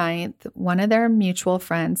December 9th, one of their mutual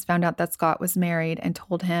friends found out that Scott was married and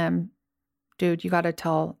told him, dude, you got to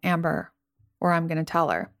tell Amber or I'm going to tell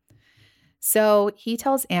her. So he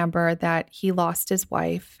tells Amber that he lost his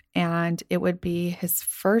wife and it would be his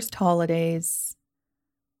first holidays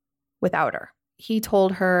without her. He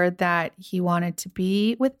told her that he wanted to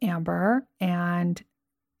be with Amber and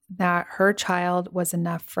that her child was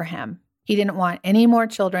enough for him. He didn't want any more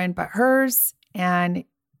children but hers, and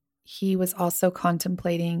he was also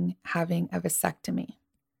contemplating having a vasectomy.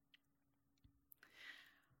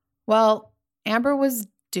 Well, Amber was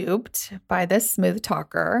duped by this smooth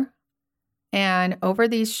talker, and over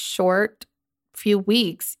these short few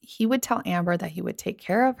weeks, he would tell Amber that he would take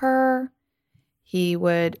care of her. They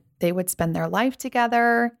would spend their life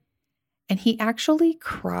together, and he actually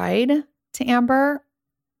cried to Amber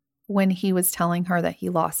when he was telling her that he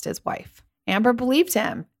lost his wife. Amber believed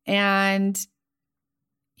him, and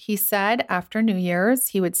he said after New Year's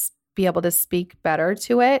he would be able to speak better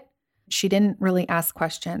to it. She didn't really ask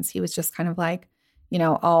questions. He was just kind of like,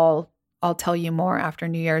 I'll tell you more after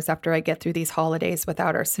New Year's, after I get through these holidays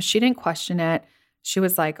without her. So she didn't question it. She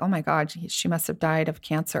was like, oh my God, she must have died of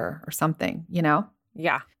cancer or something,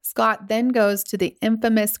 Yeah. Scott then goes to the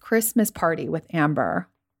infamous Christmas party with Amber,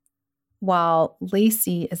 while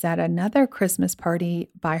Lacey is at another Christmas party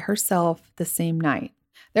by herself the same night.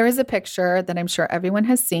 There is a picture that I'm sure everyone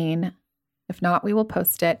has seen. If not, we will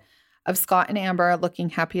post it, of Scott and Amber looking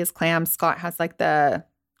happy as clams. Scott has like the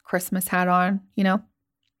Christmas hat on,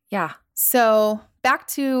 Yeah. So back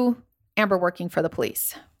to Amber working for the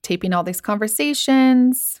police, taping all these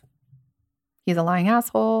conversations. He's a lying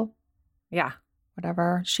asshole. Yeah.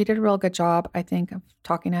 Whatever. She did a real good job, I think, of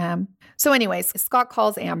talking to him. So anyways, Scott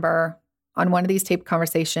calls Amber on one of these taped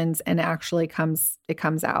conversations, and it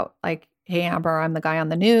comes out like, hey, Amber, I'm the guy on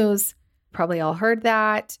the news. Probably all heard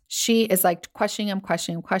that. She is like questioning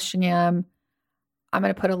him. I'm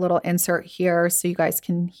going to put a little insert here so you guys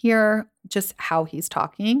can hear just how he's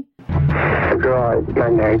talking. The girl I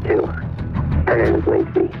got married to, her name is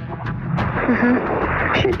Lacey.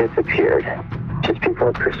 She disappeared just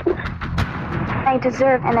before Christmas. I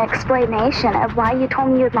deserve an explanation of why you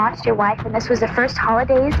told me you'd lost your wife and this was the first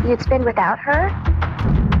holidays you'd spend without her.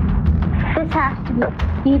 This has to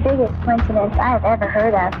be the biggest coincidence I have ever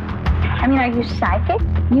heard of. I mean, are you psychic?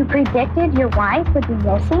 You predicted your wife would be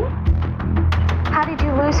missing? How did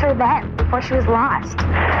you lose her then, before she was lost?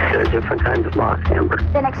 There are different kinds of loss, Amber.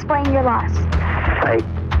 Then explain your loss.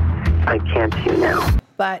 I can't see you now.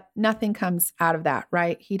 But nothing comes out of that,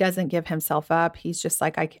 right? He doesn't give himself up. He's just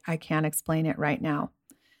like, I can't explain it right now.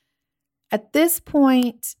 At this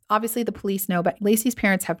point, obviously the police know, but Lacey's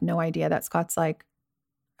parents have no idea that Scott's like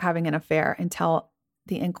having an affair until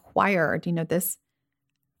the Enquirer, do you know this,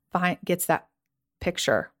 gets that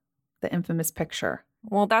picture, the infamous picture.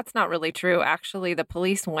 Well, that's not really true. Actually, the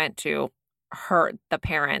police went to the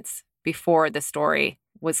parents before the story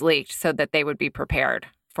was leaked so that they would be prepared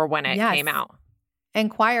for when it Yes. came out. And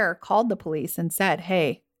Choir called the police and said,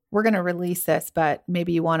 hey, we're going to release this, but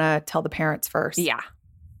maybe you want to tell the parents first. Yeah.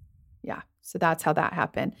 Yeah. So that's how that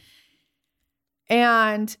happened.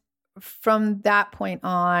 And from that point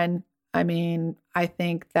on, I mean, I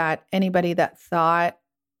think that anybody that thought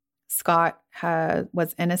Scott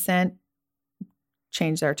was innocent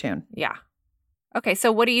changed their tune. Yeah. Okay.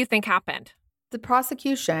 So what do you think happened? The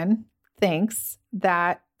prosecution thinks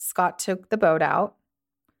that Scott took the boat out.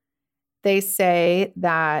 They say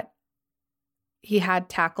that he had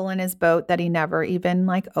tackle in his boat that he never even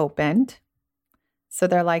opened. So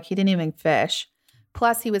they're like, he didn't even fish.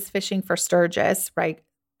 Plus he was fishing for sturgis, right?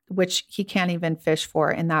 Which he can't even fish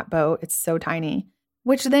for in that boat. It's so tiny.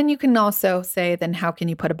 Which then you can also say, then how can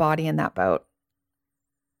you put a body in that boat?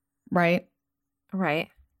 Right? Right.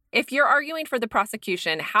 If you're arguing for the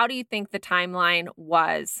prosecution, how do you think the timeline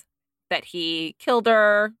was that he killed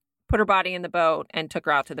her, put her body in the boat, and took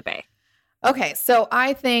her out to the bay? Okay, so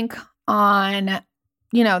I think on,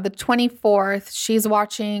 the 24th, she's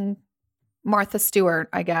watching Martha Stewart,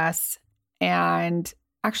 I guess. And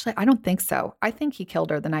actually, I don't think so. I think he killed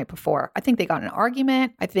her the night before. I think they got in an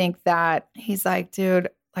argument. I think that he's like, dude,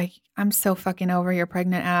 I'm so fucking over your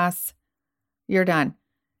pregnant ass. You're done.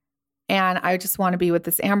 And I just want to be with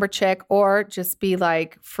this Amber chick or just be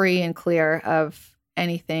free and clear of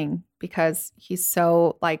anything because he's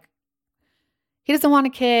so he doesn't want a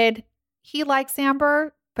kid. He likes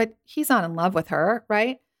Amber, but he's not in love with her,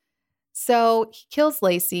 right? So he kills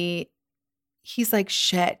Lacey. He's like,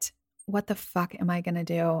 shit, what the fuck am I going to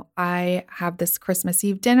do? I have this Christmas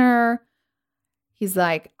Eve dinner. He's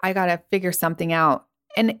like, I got to figure something out.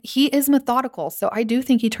 And he is methodical. So I do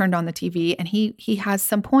think he turned on the TV and he has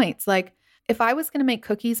some points. If I was going to make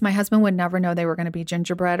cookies, my husband would never know they were going to be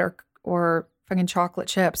gingerbread or fucking chocolate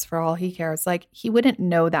chips for all he cares. He wouldn't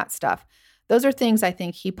know that stuff. Those are things I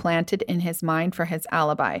think he planted in his mind for his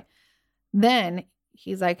alibi. Then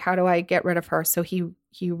he's like, how do I get rid of her? So he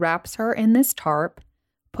wraps her in this tarp,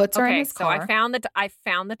 puts her in his car. So I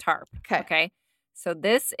found the tarp. Okay. So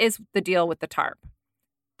this is the deal with the tarp.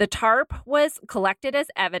 The tarp was collected as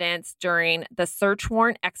evidence during the search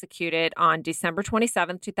warrant executed on December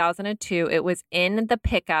 27th, 2002. It was in the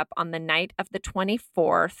pickup on the night of the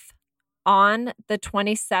 24th. On the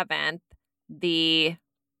 27th, the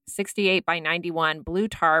 68 by 91 blue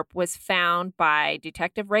tarp was found by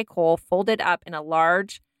Detective Ray Cole folded up in a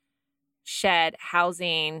large shed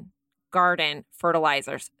housing garden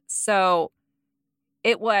fertilizers. So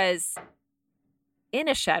it was in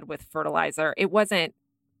a shed with fertilizer. It wasn't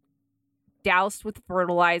doused with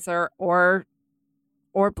fertilizer or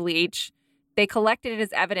bleach. They collected it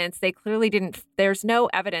as evidence. They clearly didn't. There's no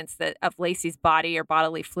evidence of Lacey's body or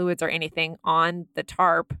bodily fluids or anything on the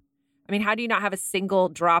tarp. I mean, how do you not have a single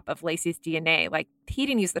drop of Lacey's DNA? He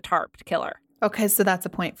didn't use the tarp to kill her. Okay, so that's a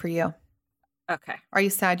point for you. Okay. Are you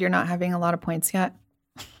sad you're not having a lot of points yet?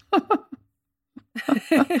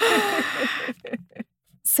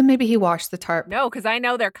 So maybe he washed the tarp. No, because I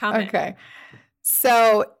know they're coming. Okay.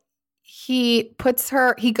 So he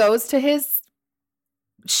goes to his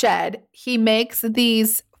shed. He makes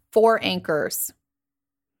these 4 anchors,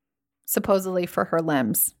 supposedly for her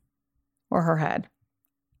limbs or her head.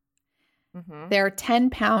 Mm-hmm. They're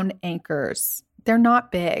 10-pound anchors. They're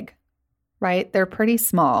not big, right? They're pretty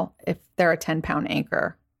small if they're a 10-pound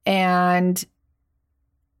anchor. And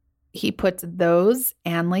he puts those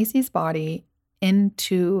and Lacey's body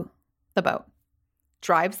into the boat,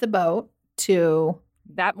 drives the boat to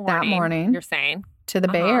that morning, you're saying, to the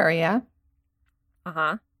Bay Area,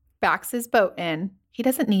 backs his boat in. He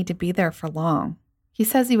doesn't need to be there for long. He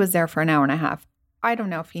says he was there for an hour and a half. I don't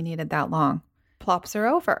know if he needed that long. Plops her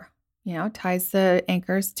over, ties the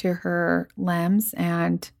anchors to her limbs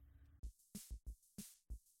and...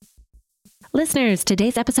 Listeners,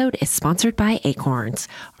 today's episode is sponsored by Acorns.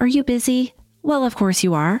 Are you busy? Well, of course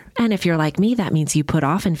you are. And if you're like me, that means you put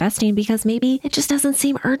off investing because maybe it just doesn't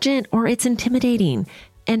seem urgent or it's intimidating.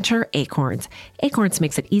 Enter Acorns. Acorns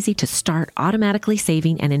makes it easy to start automatically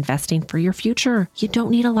saving and investing for your future. You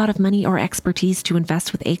don't need a lot of money or expertise to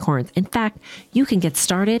invest with Acorns. In fact, you can get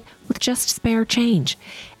started with just spare change.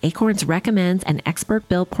 Acorns recommends an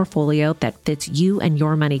expert-built portfolio that fits you and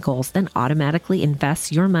your money goals, then automatically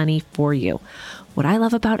invests your money for you. What I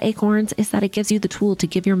love about Acorns is that it gives you the tool to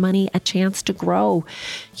give your money a chance to grow.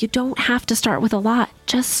 You don't have to start with a lot.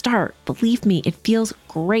 Just start. Believe me, it feels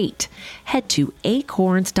great. Head to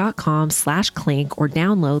acorns.com/clink or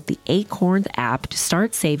download the Acorns app to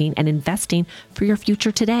start saving and investing for your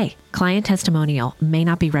future today. Client testimonial may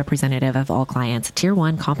not be representative of all clients. Tier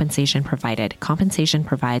 1 compensation provided. Compensation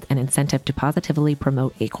provides an incentive to positively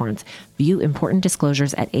promote Acorns. View important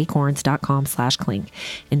disclosures at acorns.com/clink.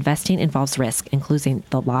 Investing involves risk, including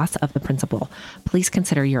the loss of the principal. Please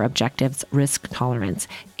consider your objectives, risk tolerance,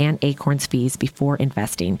 and Acorns fees before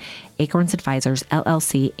investing. Acorns Advisors,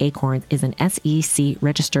 LLC. Acorns is an SEC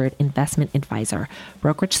registered investment advisor.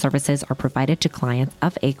 Brokerage services are provided to clients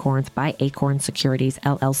of Acorns by Acorns Securities,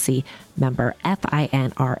 LLC, member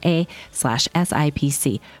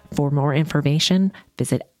FINRA/SIPC. For more information,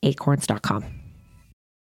 visit acorns.com.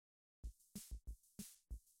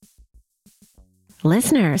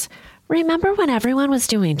 Listeners, remember when everyone was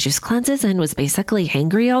doing juice cleanses and was basically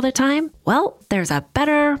hangry all the time? Well, there's a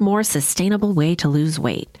better, more sustainable way to lose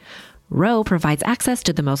weight. Ro provides access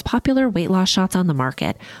to the most popular weight loss shots on the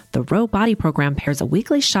market. The Ro Body Program pairs a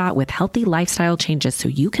weekly shot with healthy lifestyle changes so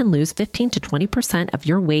you can lose 15 to 20% of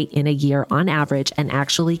your weight in a year on average and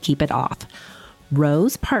actually keep it off.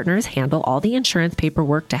 Ro's partners handle all the insurance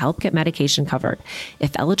paperwork to help get medication covered.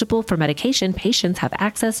 If eligible for medication, patients have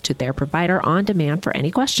access to their provider on demand for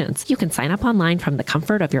any questions. You can sign up online from the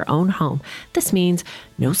comfort of your own home. This means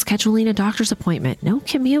no scheduling a doctor's appointment, no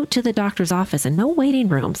commute to the doctor's office, and no waiting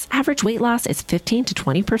rooms. Average weight loss is 15 to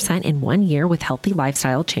 20% in 1 year with healthy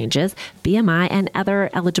lifestyle changes. BMI and other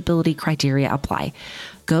eligibility criteria apply.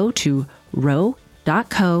 Go to ro.co/clink.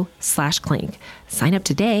 Sign up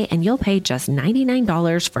today and you'll pay just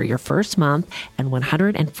 $99 for your first month and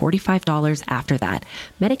 $145 after that.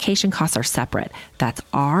 Medication costs are separate. That's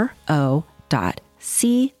ro.co/clink.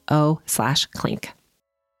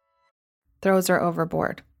 Throws her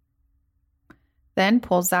overboard. Then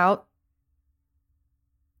pulls out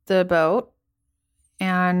the boat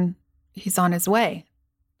and he's on his way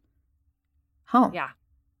home. Yeah.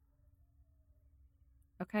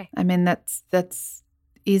 Okay. I mean, that's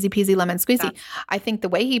easy peasy lemon squeezy. That's- I think the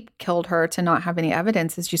way he killed her to not have any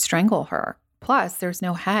evidence is you strangle her. Plus, there's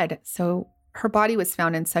no head. So her body was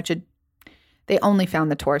found in they only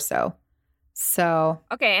found the torso. So,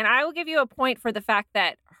 Okay, and I will give you a point for the fact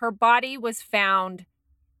that her body was found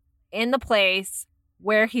in the place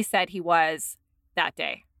where he said he was that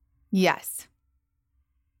day. yes.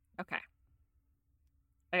 Okay.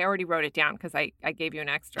 I already wrote it down because I gave you an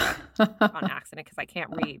extra on accident because I can't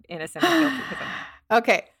read innocent and guilty because I'm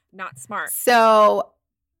Okay. not smart. So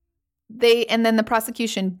and then the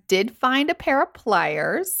prosecution did find a pair of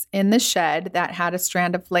pliers in the shed that had a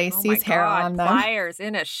strand of Oh my Lacey's hair God, on them. pliers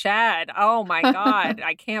in a shed. Oh my God,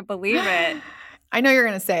 I can't believe it. I know you're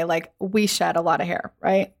going to say, like, we shed a lot of hair,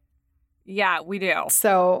 right? Yeah, we do.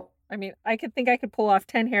 So, I mean, I could pull off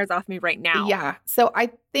 10 hairs off me right now. yeah. So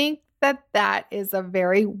I think that is a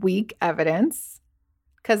very weak evidence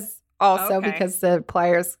because Okay. because the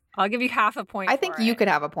pliers, I'll give you half a point. I think for you it. could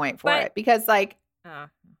have a point for But- it because, like, Uh,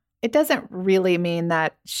 it doesn't really mean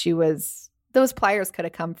that those pliers could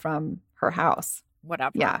have come from her house.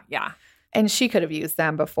 whatever. Yeah. Yeah. And she could have used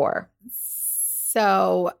them before.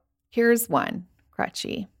 So here's one,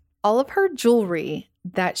 Crutchy. All of her jewelry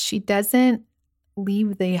that she doesn't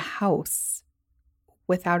leave the house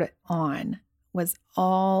without it on was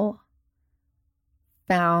all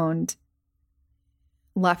found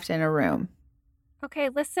left in a room. Okay,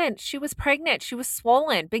 listen, she was pregnant. She was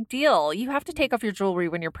swollen. Big deal. You have to take off your jewelry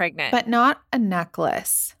when you're pregnant. But not a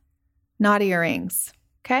necklace, not earrings.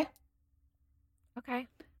 Okay? Okay.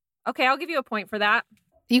 Okay, I'll give you a point for that.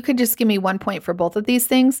 You could just give me 1 point for both of these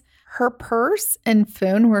things. Her purse and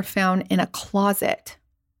phone were found in a closet.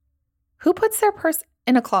 Who puts their purse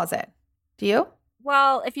in a closet? Do you?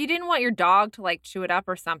 Well, if you didn't want your dog to like chew it up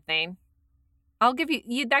or something, I'll give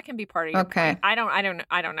you that can be part of your Okay. point. I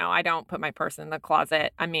don't know. I don't put my purse in the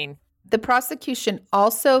closet. I mean, The prosecution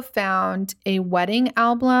also found a wedding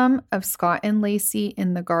album of Scott and Lacey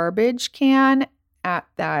in the garbage can at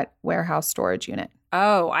that warehouse storage unit.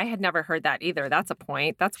 oh, I had never heard that either. That's a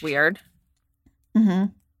point. That's weird. Mm-hmm.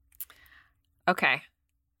 Okay.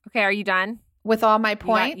 Okay, are you done? With all my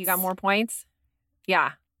points. You got more points?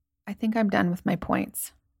 Yeah. I think I'm done with my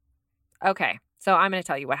points. Okay. So I'm going to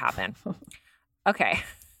tell you what happened. Okay.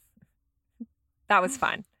 That was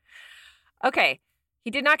fun. Okay. He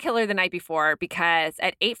did not kill her the night before because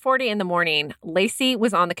at 8:40 in the morning, Lacey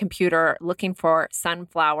was on the computer looking for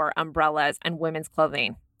sunflower umbrellas and women's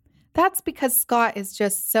clothing. That's because Scott is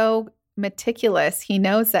just so meticulous. He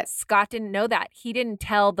knows that. Scott didn't know that. He didn't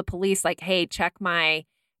tell the police, like, hey, check my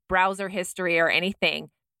browser history or anything.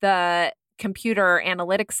 The computer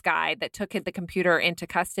analytics guy that took the computer into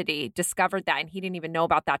custody discovered that, and he didn't even know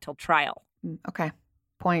about that till trial. Okay.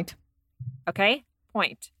 Point. Okay?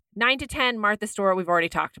 Point. 9 to 10, Martha Stewart, we've already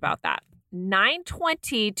talked about that.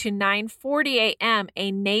 9:20 to 9:40 a.m.,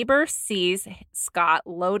 a neighbor sees Scott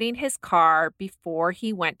loading his car before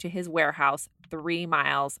he went to his warehouse 3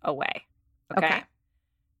 miles away. Okay?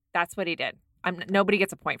 That's what he did. Nobody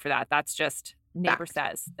gets a point for that. That's just neighbor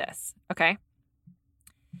says this. Okay?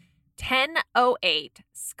 10:08,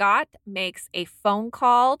 Scott makes a phone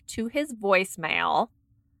call to his voicemail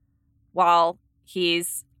while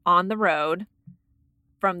he's on the road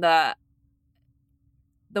from the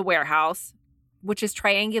warehouse, which is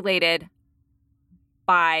triangulated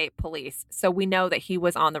by police. So we know that he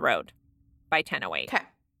was on the road by 10:08.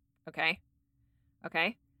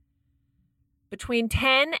 Okay. Between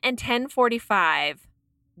 10 and 10:45,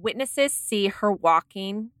 witnesses see her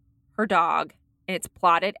walking her dog, and it's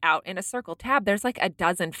plotted out in a circle. Tab, there's like a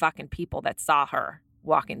dozen fucking people that saw her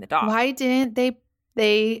walking the dog. Why didn't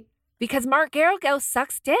they? Because Mark Geragos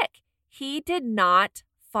sucks dick. He did not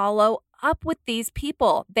follow up with these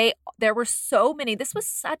people. There were so many. This was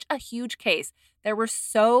such a huge case. There were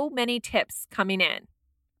so many tips coming in.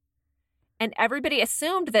 And everybody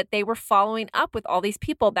assumed that they were following up with all these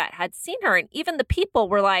people that had seen her. And even the people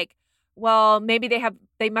were like, well, maybe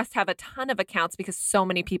they must have a ton of accounts because so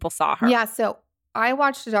many people saw her. Yeah, so I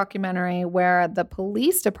watched a documentary where the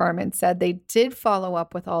police department said they did follow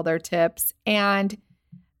up with all their tips, and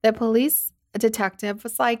the police detective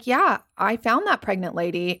was like, yeah, I found that pregnant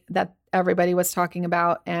lady that everybody was talking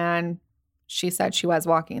about, and she said she was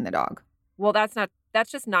walking the dog. Well, that's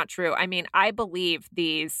just not true. I mean, I believe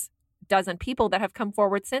these dozen people that have come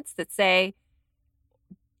forward since that say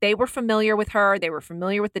they were familiar with her. They were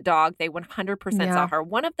familiar with the dog. They 100% saw her.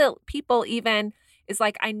 One of the people even is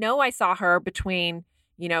like, I know I saw her between,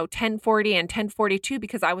 10:40 and 10:42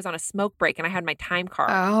 because I was on a smoke break and I had my time card.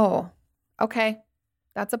 Oh, okay.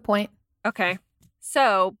 That's a point. Okay.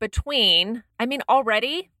 So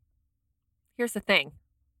already, here's the thing.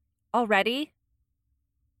 Already,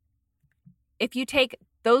 if you take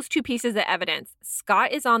those two pieces of evidence,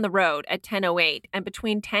 Scott is on the road at 10:08, and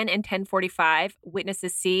between 10 and 10:45,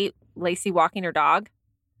 witnesses see Lacey walking her dog.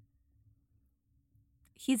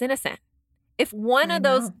 He's innocent. If one of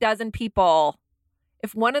those dozen people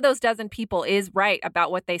is right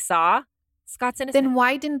about what they saw, Scott's innocent. Then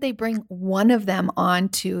why didn't they bring one of them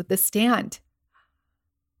onto the stand?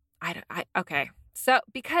 Okay. So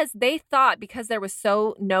because they thought because there was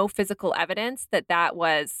no physical evidence that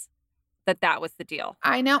was the deal.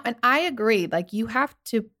 I know. And I agree. Like, you have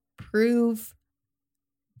to prove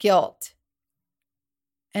guilt.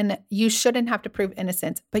 And you shouldn't have to prove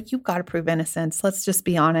innocence, but you've got to prove innocence. Let's just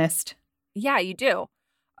be honest. Yeah, you do.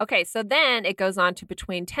 Okay, so then it goes on to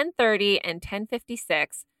between 10:30 and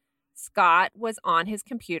 10:56, Scott was on his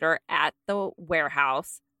computer at the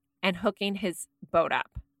warehouse and hooking his boat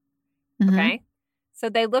up. Mm-hmm. Okay? So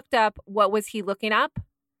they looked up, what was he looking up?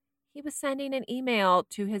 He was sending an email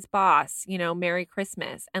to his boss, Merry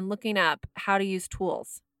Christmas, and looking up how to use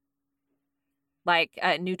tools. Like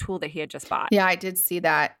a new tool that he had just bought. Yeah, I did see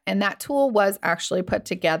that. And that tool was actually put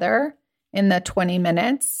together in the 20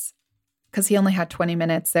 minutes because he only had 20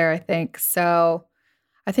 minutes there, I think. So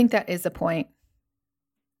I think that is a point.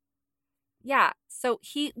 Yeah. So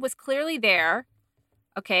he was clearly there.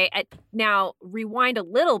 Okay. Now rewind a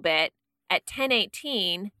little bit. At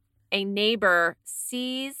 10:18, a neighbor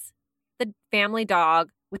sees the family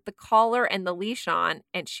dog with the collar and the leash on,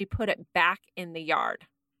 and she put it back in the yard.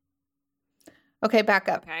 Okay, back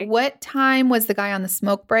up. Okay. What time was the guy on the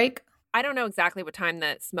smoke break? I don't know exactly what time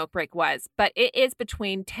the smoke break was, but it is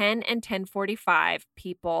between 10 and 10:45.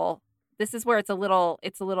 People, this is where it's a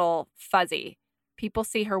little fuzzy. People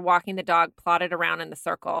see her walking the dog plotted around in the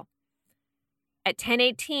circle. At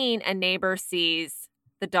 10:18, a neighbor sees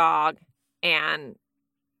the dog and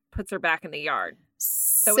puts her back in the yard.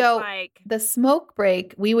 So it's like the smoke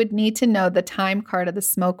break, we would need to know the time card of the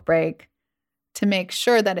smoke break to make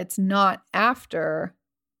sure that it's not after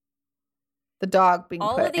the dog being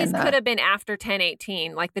all put of these in could have been after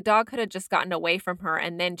 10:18. Like the dog could have just gotten away from her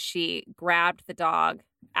and then she grabbed the dog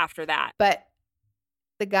after that. But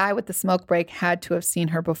the guy with the smoke break had to have seen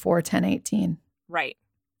her before 10:18. Right.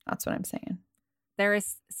 That's what I'm saying. There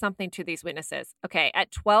is something to these witnesses. Okay,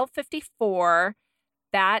 at 12:54,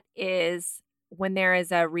 that is when there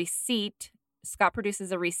is a receipt. Scott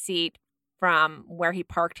produces a receipt from where he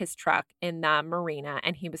parked his truck in the marina,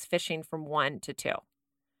 and he was fishing from 1 to 2.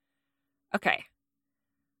 Okay.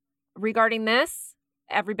 Regarding this,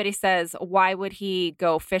 everybody says, why would he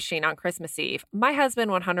go fishing on Christmas Eve? My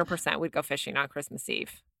husband 100% would go fishing on Christmas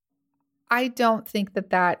Eve. I don't think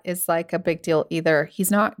that that is like a big deal either.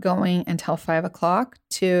 He's not going until 5 o'clock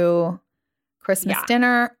to Christmas Yeah.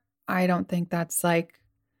 dinner. I don't think that's like,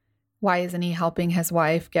 why isn't he helping his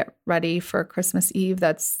wife get ready for Christmas Eve?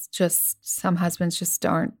 That's just, some husbands just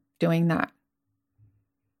aren't doing that.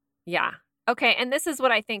 Yeah. Okay. And this is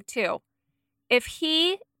what I think too. If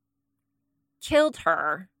he killed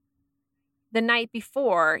her the night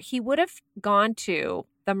before, he would have gone to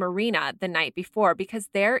the marina the night before, because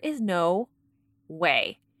there is no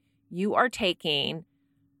way you are taking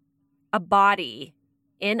a body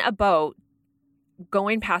in a boat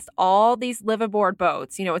going past all these live aboard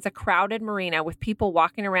boats. You know, it's a crowded marina with people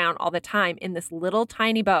walking around all the time in this little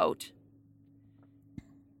tiny boat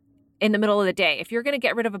in the middle of the day. If you're going to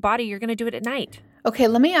get rid of a body, you're going to do it at night. Okay,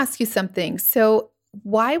 let me ask you something. So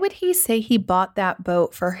why would he say he bought that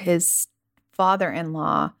boat for his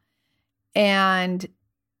father-in-law and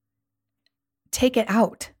take it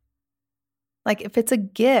out? Like, if it's a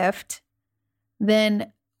gift,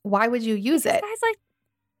 then why would you use it? Guy's like,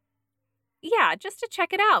 yeah, just to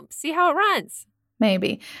check it out, see how it runs.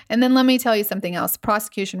 Maybe. And then let me tell you something else.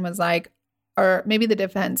 Prosecution was like, or maybe the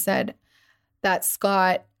defense said that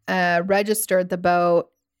Scott registered the boat,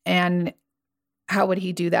 and how would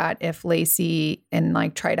he do that if Lacey, and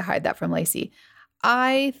like try to hide that from Lacey?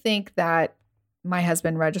 I think that my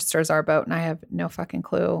husband registers our boat, and I have no fucking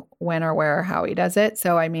clue when or where or how he does it.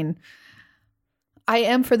 So, I mean, I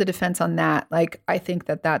am for the defense on that. Like, I think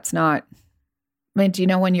that that's not, I mean, do you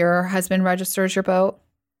know when your husband registers your boat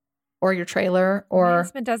or your trailer My or?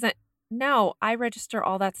 husband doesn't. No, I register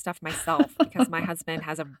all that stuff myself because my husband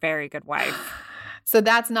has a very good wife. So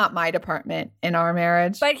that's not my department in our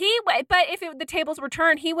marriage. But if the tables were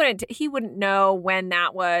turned, he wouldn't know when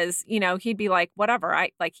that was. You know, he'd be like, whatever.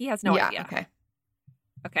 He has no idea. Okay.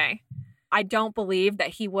 Okay. I don't believe that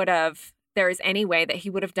he would have. There is any way that he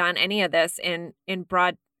would have done any of this in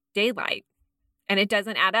broad daylight, and it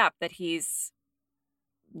doesn't add up that he's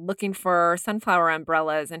looking for sunflower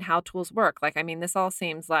umbrellas and how tools work. Like, I mean, that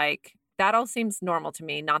all seems normal to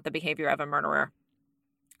me, not the behavior of a murderer.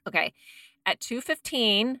 Okay. At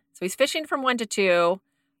 2:15, so he's fishing from 1 to 2.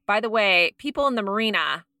 By the way, people in the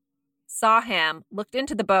marina saw him, looked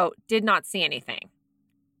into the boat, did not see anything.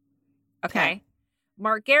 Okay.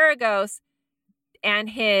 Mark Garagos and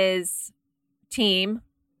his team,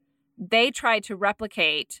 they tried to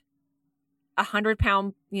replicate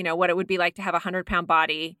 100-pound, what it would be like to have 100-pound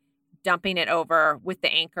body, dumping it over with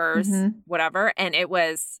the anchors, whatever. And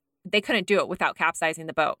they couldn't do it without capsizing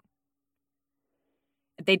the boat.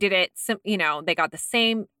 They did it, they got the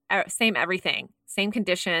same everything, same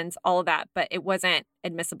conditions, all of that, but it wasn't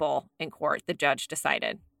admissible in court. The judge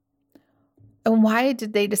decided. And why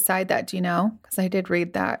did they decide that? Do you know? Because I did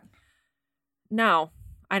read that. No,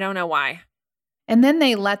 I don't know why. And then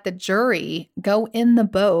they let the jury go in the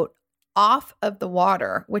boat off of the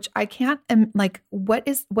water, which I can't,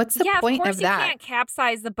 what's the point of that? You can't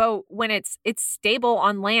capsize the boat when it's stable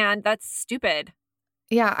on land. That's stupid.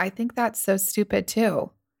 Yeah, I think that's so stupid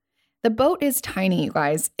too. The boat is tiny, you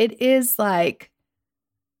guys. It is like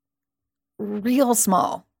real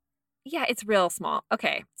small. Yeah, it's real small.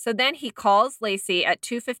 Okay. So then he calls Lacey at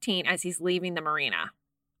 2:15 as he's leaving the marina.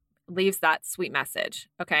 Leaves that sweet message.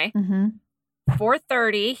 Okay.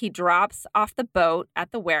 4:30, he drops off the boat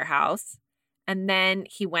at the warehouse, and then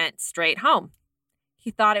he went straight home.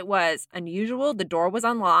 He thought it was unusual. The door was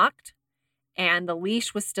unlocked and the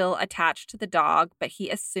leash was still attached to the dog, but he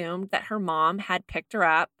assumed that her mom had picked her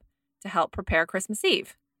up to help prepare Christmas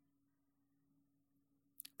Eve.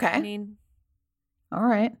 Okay. I mean, all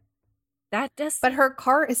right. That just... But her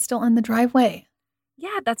car is still in the driveway.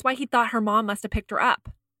 Yeah, that's why he thought her mom must have picked her up.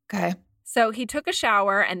 Okay. So he took a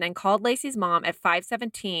shower and then called Lacey's mom at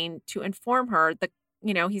 5:17 to inform her that,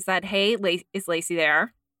 he said, hey, is Lacey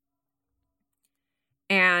there?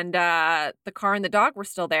 And the car and the dog were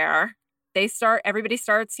still there. Everybody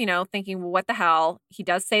starts, thinking, well, what the hell? He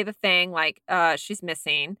does say the thing like, she's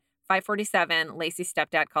missing. 5:47, Lacey's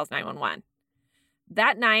stepdad calls 911.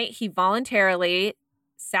 That night, he voluntarily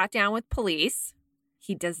sat down with police.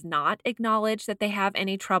 He does not acknowledge that they have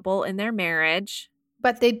any trouble in their marriage.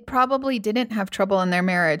 But they probably didn't have trouble in their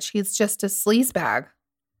marriage. He's just a sleazebag.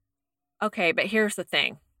 Okay, but here's the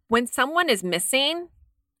thing. When someone is missing,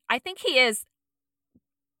 I think he is.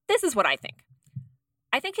 This is what I think.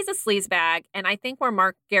 I think he's a sleazebag, and I think where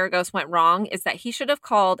Mark Garagos went wrong is that he should have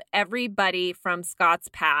called everybody from Scott's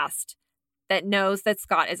past that knows that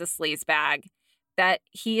Scott is a sleazebag, that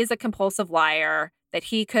he is a compulsive liar, that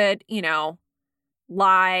he could,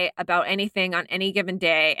 lie about anything on any given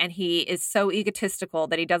day, and he is so egotistical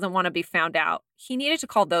that he doesn't want to be found out. He needed to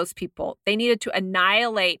call those people. They needed to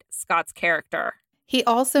annihilate Scott's character. He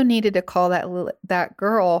also needed to call that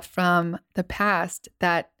girl from the past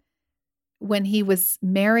that when he was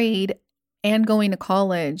married and going to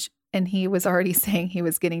college, and he was already saying he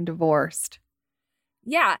was getting divorced.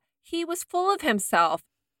 Yeah, he was full of himself.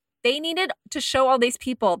 They needed to show all these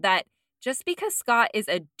people that just because Scott is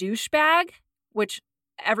a douchebag, which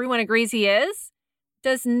everyone agrees he is,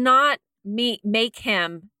 does not make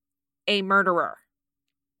him a murderer.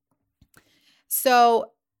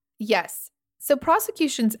 So, yes. So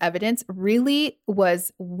prosecution's evidence really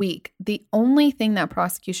was weak. The only thing that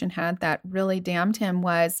prosecution had that really damned him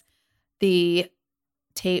was the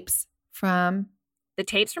tapes from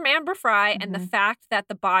Amber Fry and the fact that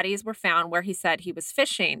the bodies were found where he said he was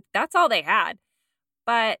fishing. That's all they had.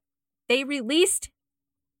 But they released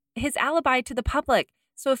his alibi to the public.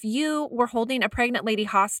 So if you were holding a pregnant lady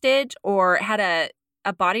hostage or had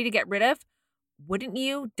a body to get rid of, wouldn't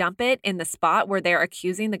you dump it in the spot where they're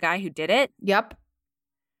accusing the guy who did it? Yep.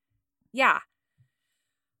 Yeah.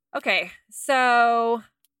 Okay, so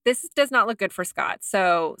this does not look good for Scott.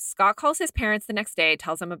 So Scott calls his parents the next day,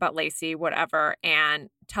 tells them about Lacey, whatever, and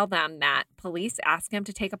tell them that police ask him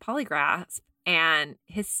to take a polygraph, and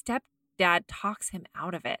his stepdad talks him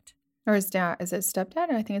out of it. Or his dad. Is it stepdad?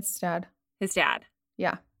 Or I think it's dad. His dad.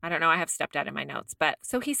 Yeah. I don't know. I have stepdad in my notes. But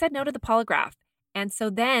so he said no to the polygraph. And so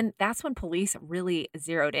then that's when police really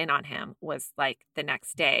zeroed in on him, was like the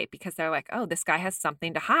next day, because they're like, oh, this guy has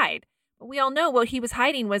something to hide. But we all know what he was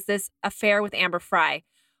hiding was this affair with Amber Fry.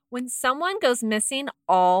 When someone goes missing,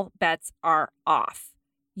 all bets are off.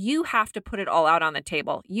 You have to put it all out on the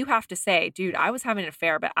table. You have to say, dude, I was having an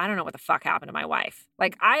affair, but I don't know what the fuck happened to my wife.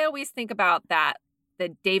 Like, I always think about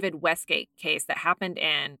the David Westgate case that happened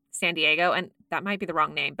in San Diego, and that might be the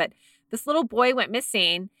wrong name, but this little boy went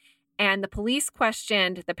missing, and the police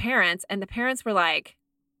questioned the parents, and the parents were like,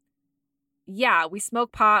 yeah, we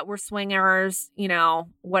smoke pot, we're swingers,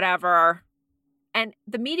 whatever. And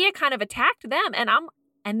the media kind of attacked them,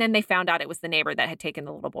 and then they found out it was the neighbor that had taken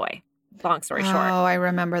the little boy. Long story short. Oh, I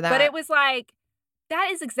remember that. But it was like, that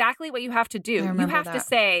is exactly what you have to do. You have to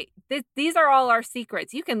say, these are all our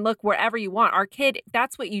secrets. You can look wherever you want. Our kid,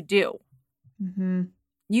 that's what you do. Mm-hmm.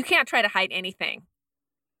 You can't try to hide anything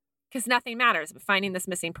because nothing matters but finding this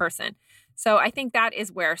missing person. So I think that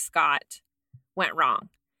is where Scott went wrong.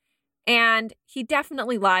 And he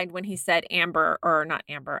definitely lied when he said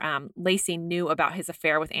Lacey knew about his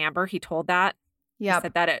affair with Amber. He told that. Yeah. He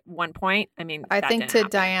said that at one point. I mean, I think to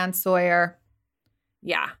Diane Sawyer.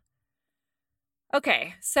 Yeah.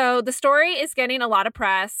 Okay, so the story is getting a lot of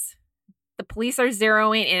press. The police are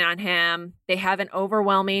zeroing in on him. They have an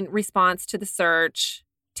overwhelming response to the search.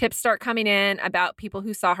 Tips start coming in about people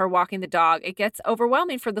who saw her walking the dog. It gets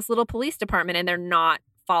overwhelming for this little police department, and they're not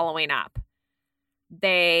following up.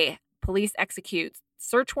 Police execute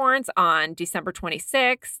search warrants on December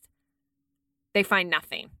 26th. They find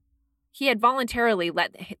nothing. He had voluntarily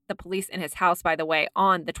let the police in his house, by the way,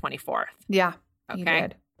 on the 24th. Yeah, okay. He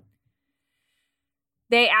did.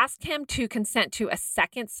 They asked him to consent to a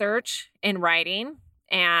second search in writing.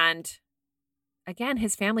 And again,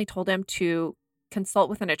 his family told him to consult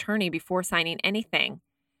with an attorney before signing anything.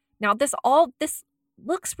 Now, this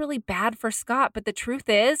looks really bad for Scott, but the truth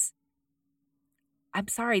is, I'm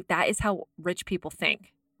sorry, that is how rich people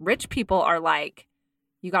think. Rich people are like,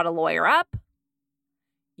 you got to lawyer up.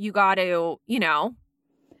 You got to,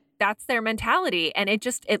 that's their mentality. And it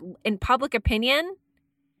in public opinion,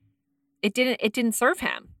 it didn't serve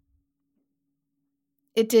him.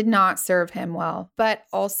 It did not serve him well, but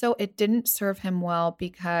also it didn't serve him well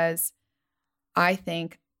because I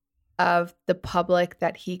think of the public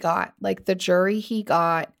that he got, like the jury he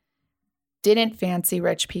got didn't fancy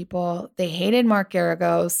rich people. They hated Mark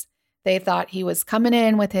Geragos. They thought he was coming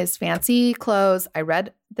in with his fancy clothes. I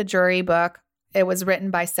read the jury book. It was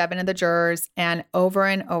written by 7 of the jurors, and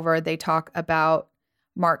over they talk about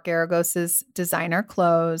Mark Geragos's designer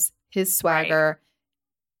clothes, his swagger. Right.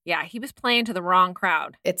 Yeah, he was playing to the wrong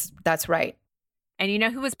crowd. That's right. And you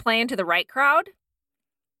know who was playing to the right crowd?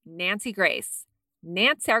 Nancy Grace.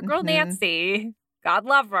 Our girl Nancy, God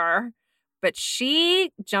love her. But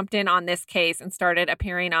she jumped in on this case and started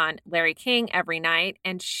appearing on Larry King every night.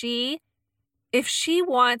 And if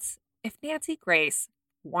Nancy Grace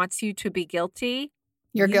wants you to be guilty,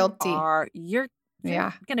 you're guilty. You're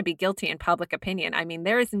going to be guilty in public opinion. I mean,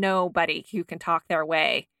 there is nobody who can talk their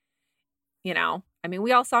way. I mean,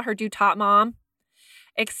 we all saw her do Top Mom.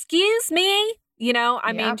 Excuse me.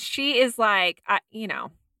 I mean, she is like,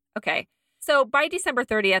 okay. So by December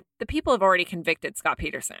 30th, the people have already convicted Scott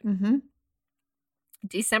Peterson. Mm-hmm.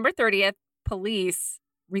 December 30th, police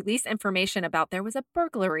released information about there was a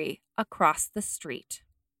burglary across the street.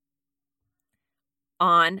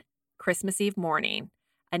 On Christmas Eve morning,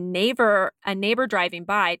 a neighbor driving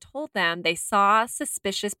by told them they saw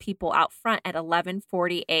suspicious people out front at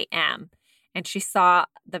 11:40 a.m. and she saw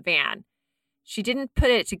the van. She didn't put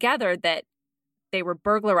it together that they were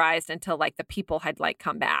burglarized until like the people had like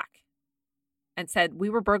come back and said, we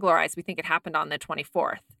were burglarized. We think it happened on the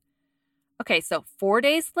 24th. Okay, so 4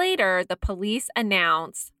 days later, the police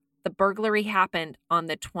announced the burglary happened on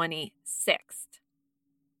the 26th.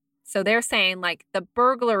 So they're saying like the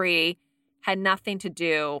burglary had nothing to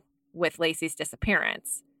do with Lacey's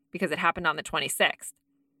disappearance because it happened on the 26th.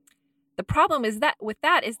 The problem is that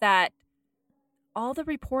all the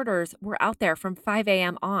reporters were out there from 5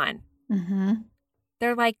 a.m. on. Mm-hmm.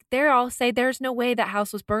 They're all say there's no way that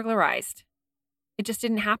house was burglarized. It just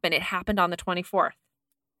didn't happen. It happened on the 24th.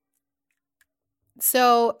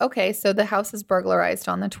 So, okay, so the house is burglarized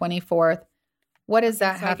on the 24th. What does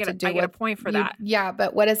that So have to do with? I get a point for that. Yeah,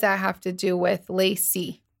 but what does that have to do with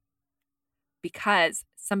Lacey? Because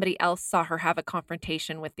somebody else saw her have a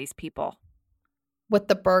confrontation with these people. With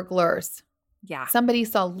the burglars? Yeah. Somebody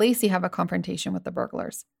saw Lacey have a confrontation with the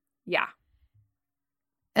burglars. Yeah.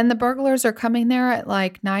 And the burglars are coming there at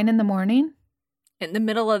like 9 in the morning? In the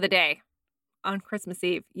middle of the day on Christmas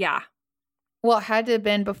Eve. Yeah. Well, it had to have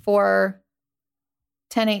been before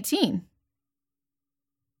 10:18.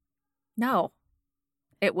 No.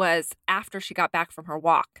 It was after she got back from her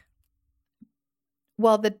walk.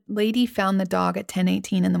 Well, the lady found the dog at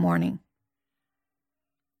 10:18 in the morning.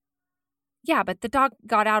 Yeah, but the dog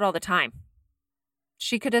got out all the time.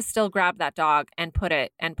 She could have still grabbed that dog and put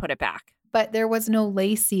it back. But there was no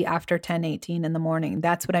Lacey after 10:18 in the morning.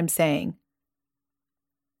 That's what I'm saying.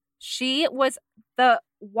 She could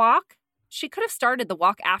have started the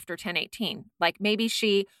walk after 10:18. Like maybe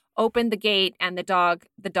she opened the gate and the dog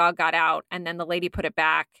got out and then the lady put it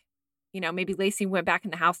back. You know, maybe Lacey went back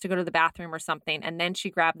in the house to go to the bathroom or something and then she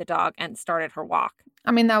grabbed the dog and started her walk.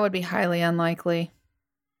 I mean, that would be highly unlikely.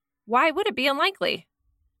 Why would it be unlikely?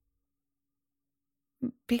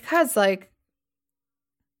 Because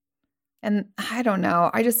and I don't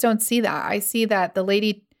know. I just don't see that. I see that the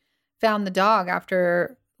lady found the dog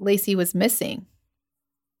after Lacey was missing.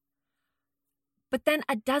 But then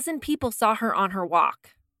a dozen people saw her on her walk.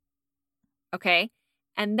 Okay.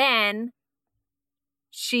 And then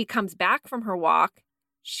she comes back from her walk.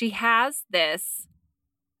 She has this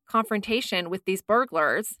confrontation with these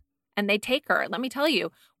burglars and they take her. Let me tell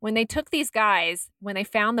you, when they took these guys, when they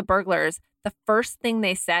found the burglars, the first thing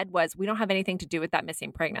they said was, we don't have anything to do with that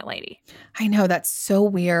missing pregnant lady. I know, that's so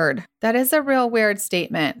weird. That is a real weird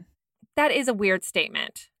statement. That is a weird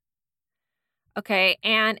statement. Okay.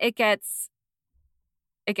 And it gets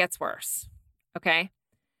worse. Okay.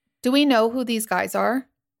 Do we know who these guys are?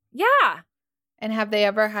 Yeah. And have they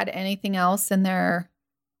ever had anything else in their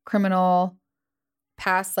criminal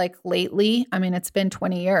past, like lately? I mean, it's been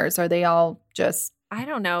 20 years. Are they all just I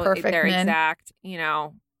don't know perfect their men? exact,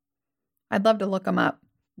 I'd love to look them up.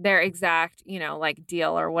 their exact, like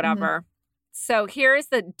deal or whatever. So here's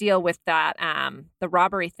the deal with that. The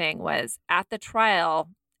robbery thing was at the trial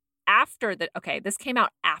this came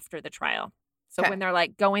out after the trial. So Okay. when they're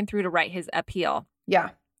like going through to write his appeal,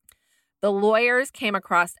 Yeah. the lawyers came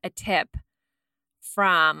across a tip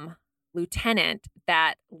from Lieutenant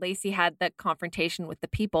that Lacey had the confrontation with the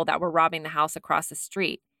people that were robbing the house across the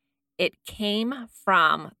street. It came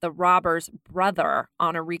from the robber's brother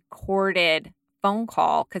on a recorded phone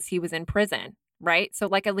call because he was in prison, right? So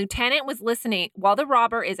like a lieutenant was listening while the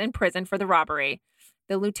robber is in prison for the robbery.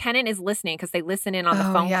 The lieutenant is listening because they listen in on the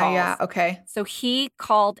phone calls. Yeah. Okay. So he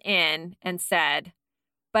called in and said,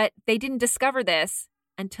 but they didn't discover this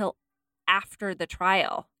until after the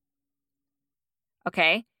trial.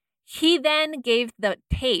 Okay. He then gave the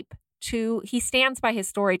tape he stands by his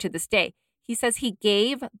story to this day. He says he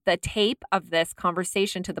gave the tape of this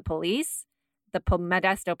conversation to the police. The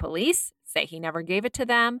Modesto police say he never gave it to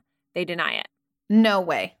them. They deny it. No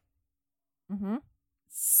way. Mm-hmm.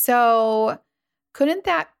 So couldn't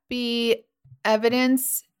that be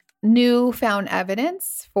newfound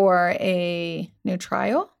evidence for a new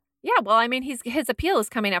trial? Yeah. Well, I mean, his appeal is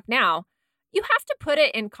coming up now. You have to put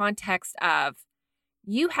it in context of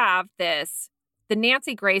you have the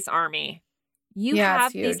Nancy Grace Army. You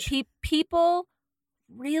have these people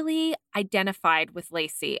really identified with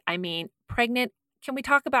Lacey. I mean, pregnant. Can we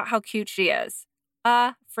talk about how cute she is?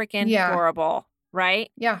 Freaking adorable,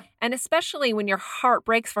 right? Yeah. And especially when your heart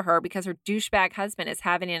breaks for her because her douchebag husband is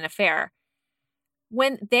having an affair.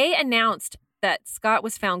 When they announced that Scott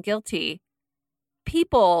was found guilty,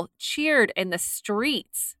 people cheered in the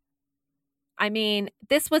streets. I mean,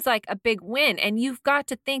 this was like a big win. And you've got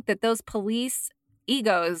to think that those police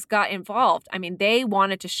egos got involved. I mean, they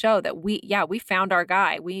wanted to show that we found our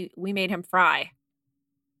guy. We made him fry.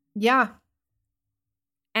 Yeah.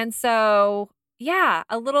 And so, yeah,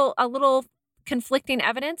 a little conflicting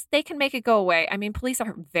evidence, they can make it go away. I mean, police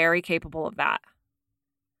are very capable of that.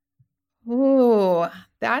 Ooh,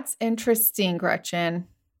 that's interesting, Gretchen.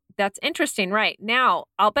 That's interesting, right? Now,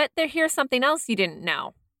 I'll bet here's something else you didn't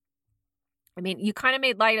know. I mean, you kind of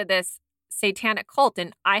made light of this satanic cult,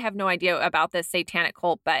 and I have no idea about this satanic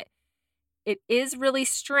cult, but it is really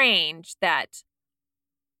strange that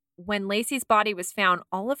when Lacey's body was found,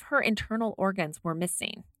 all of her internal organs were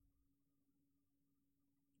missing.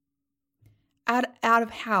 Out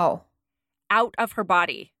of how? Out of her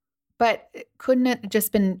body. But couldn't it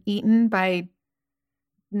just been eaten by...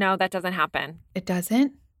 No, that doesn't happen. It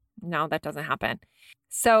doesn't? No, that doesn't happen.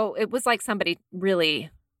 So it was like somebody really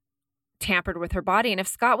tampered with her body. And if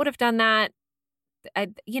Scott would have done that, there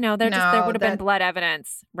would have been blood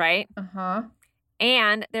evidence, right? Uh-huh.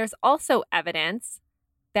 And there's also evidence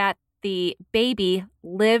that the baby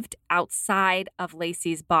lived outside of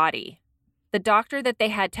Lacey's body. The doctor that they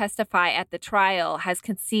had testify at the trial has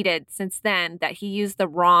conceded since then that he used the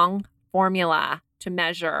wrong formula to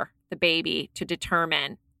measure the baby to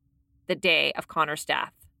determine the day of Connor's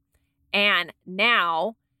death. And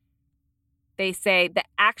now they say the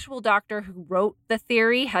actual doctor who wrote the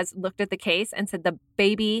theory has looked at the case and said the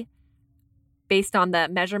baby, based on the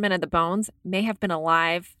measurement of the bones, may have been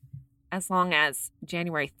alive as long as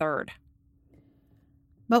January 3rd.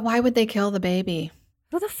 But why would they kill the baby?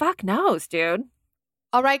 Who the fuck knows, dude?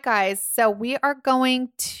 All right, guys. So we are going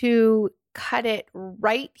to cut it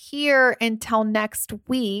right here until next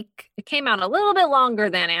week. It came out a little bit longer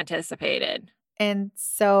than anticipated. And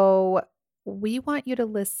so we want you to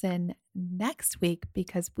listen next week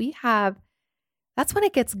because that's when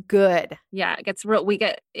it gets good. Yeah, it gets real.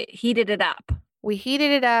 It heated it up. We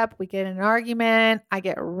heated it up. We get in an argument. I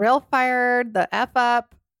get real fired the F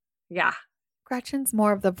up. Yeah. Gretchen's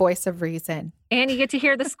more of the voice of reason. And you get to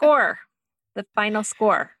hear the score, the final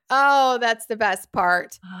score. Oh, that's the best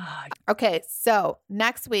part. Okay, so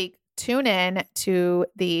next week, tune in to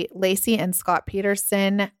the Lacey and Scott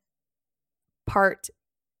Peterson part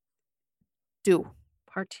 2.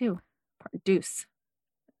 Part 2. Part deuce.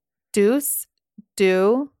 Deuce,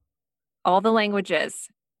 do. All the languages.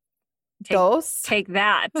 Dose. Take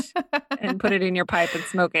that and put it in your pipe and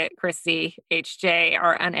smoke it, Chrissy, HJ,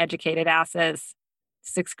 our uneducated asses.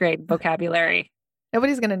 6th grade vocabulary.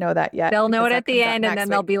 Nobody's going to know that yet. They'll know it at the end and then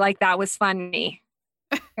they'll be like, that was funny.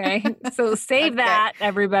 Okay. So save that,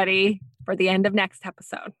 everybody, for the end of next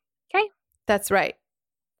episode. Okay. That's right.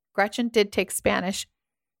 Gretchen did take Spanish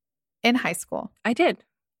in high school. I did.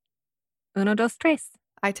 Uno, dos, tres.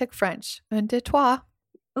 I took French. Un, deux, trois.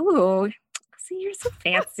 Ooh. See, you're so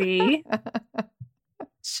fancy.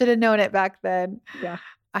 Should have known it back then. Yeah.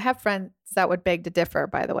 I have friends that would beg to differ,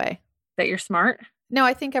 by the way. That you're smart? No,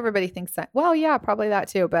 I think everybody thinks that. Well, yeah, probably that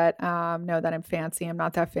too. But no, that I'm fancy. I'm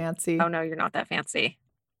not that fancy. Oh, no, you're not that fancy.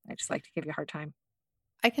 I just like to give you a hard time.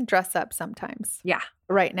 I can dress up sometimes. Yeah.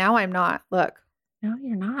 Right now, I'm not. Look. No,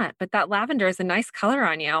 you're not. But that lavender is a nice color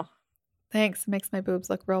on you. Thanks. Makes my boobs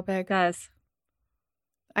look real big. It does.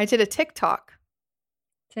 I did a TikTok.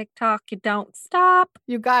 TikTok, you don't stop.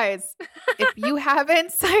 You guys, if you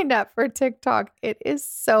haven't signed up for TikTok, it is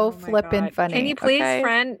so flippin' funny. Can you please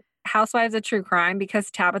friend Housewives of True Crime? Because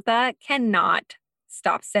Tabitha cannot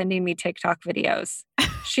stop sending me TikTok videos.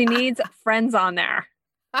 She needs friends on there.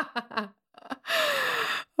 Oh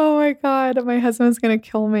my God. My husband's going to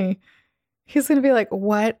kill me. He's going to be like,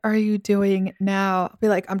 what are you doing now? I'll be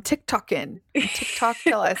like, I'm TikToking. TikTok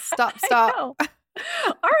kill us. Stop.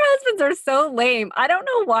 Our husbands are so lame. I don't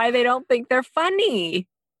know why they don't think they're funny.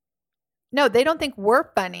 No, they don't think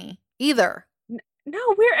we're funny either. No,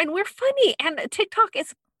 we're funny. And TikTok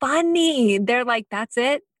is funny. They're like, that's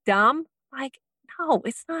it? Dumb? Like, no,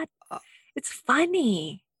 it's not. It's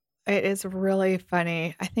funny. It is really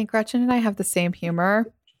funny. I think Gretchen and I have the same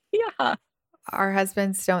humor. Yeah. Our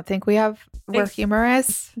husbands don't think we're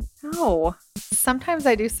humorous. No. Sometimes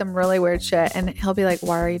I do some really weird shit and he'll be like,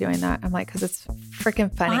 why are you doing that? I'm like, because it's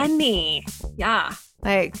freaking funny. Funny. Yeah.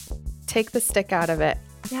 Like, take the stick out of it.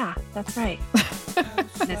 Yeah, that's right.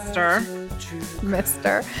 Mister.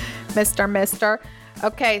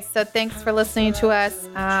 Okay, so thanks for listening to us.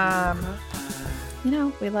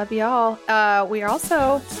 We love you all. We are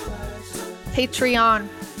also Patreon.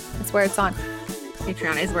 It's where it's on.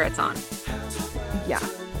 Patreon is where it's on. Yeah.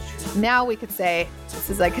 now we could say this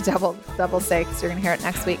is like a double say because you're going to hear it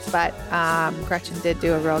next week. But Gretchen did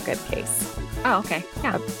do a real good case. Oh, okay.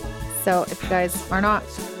 Yeah. So if you guys are not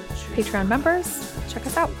Patreon members, check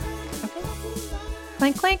us out. Okay.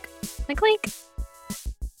 Clink, clink. Clink, clink.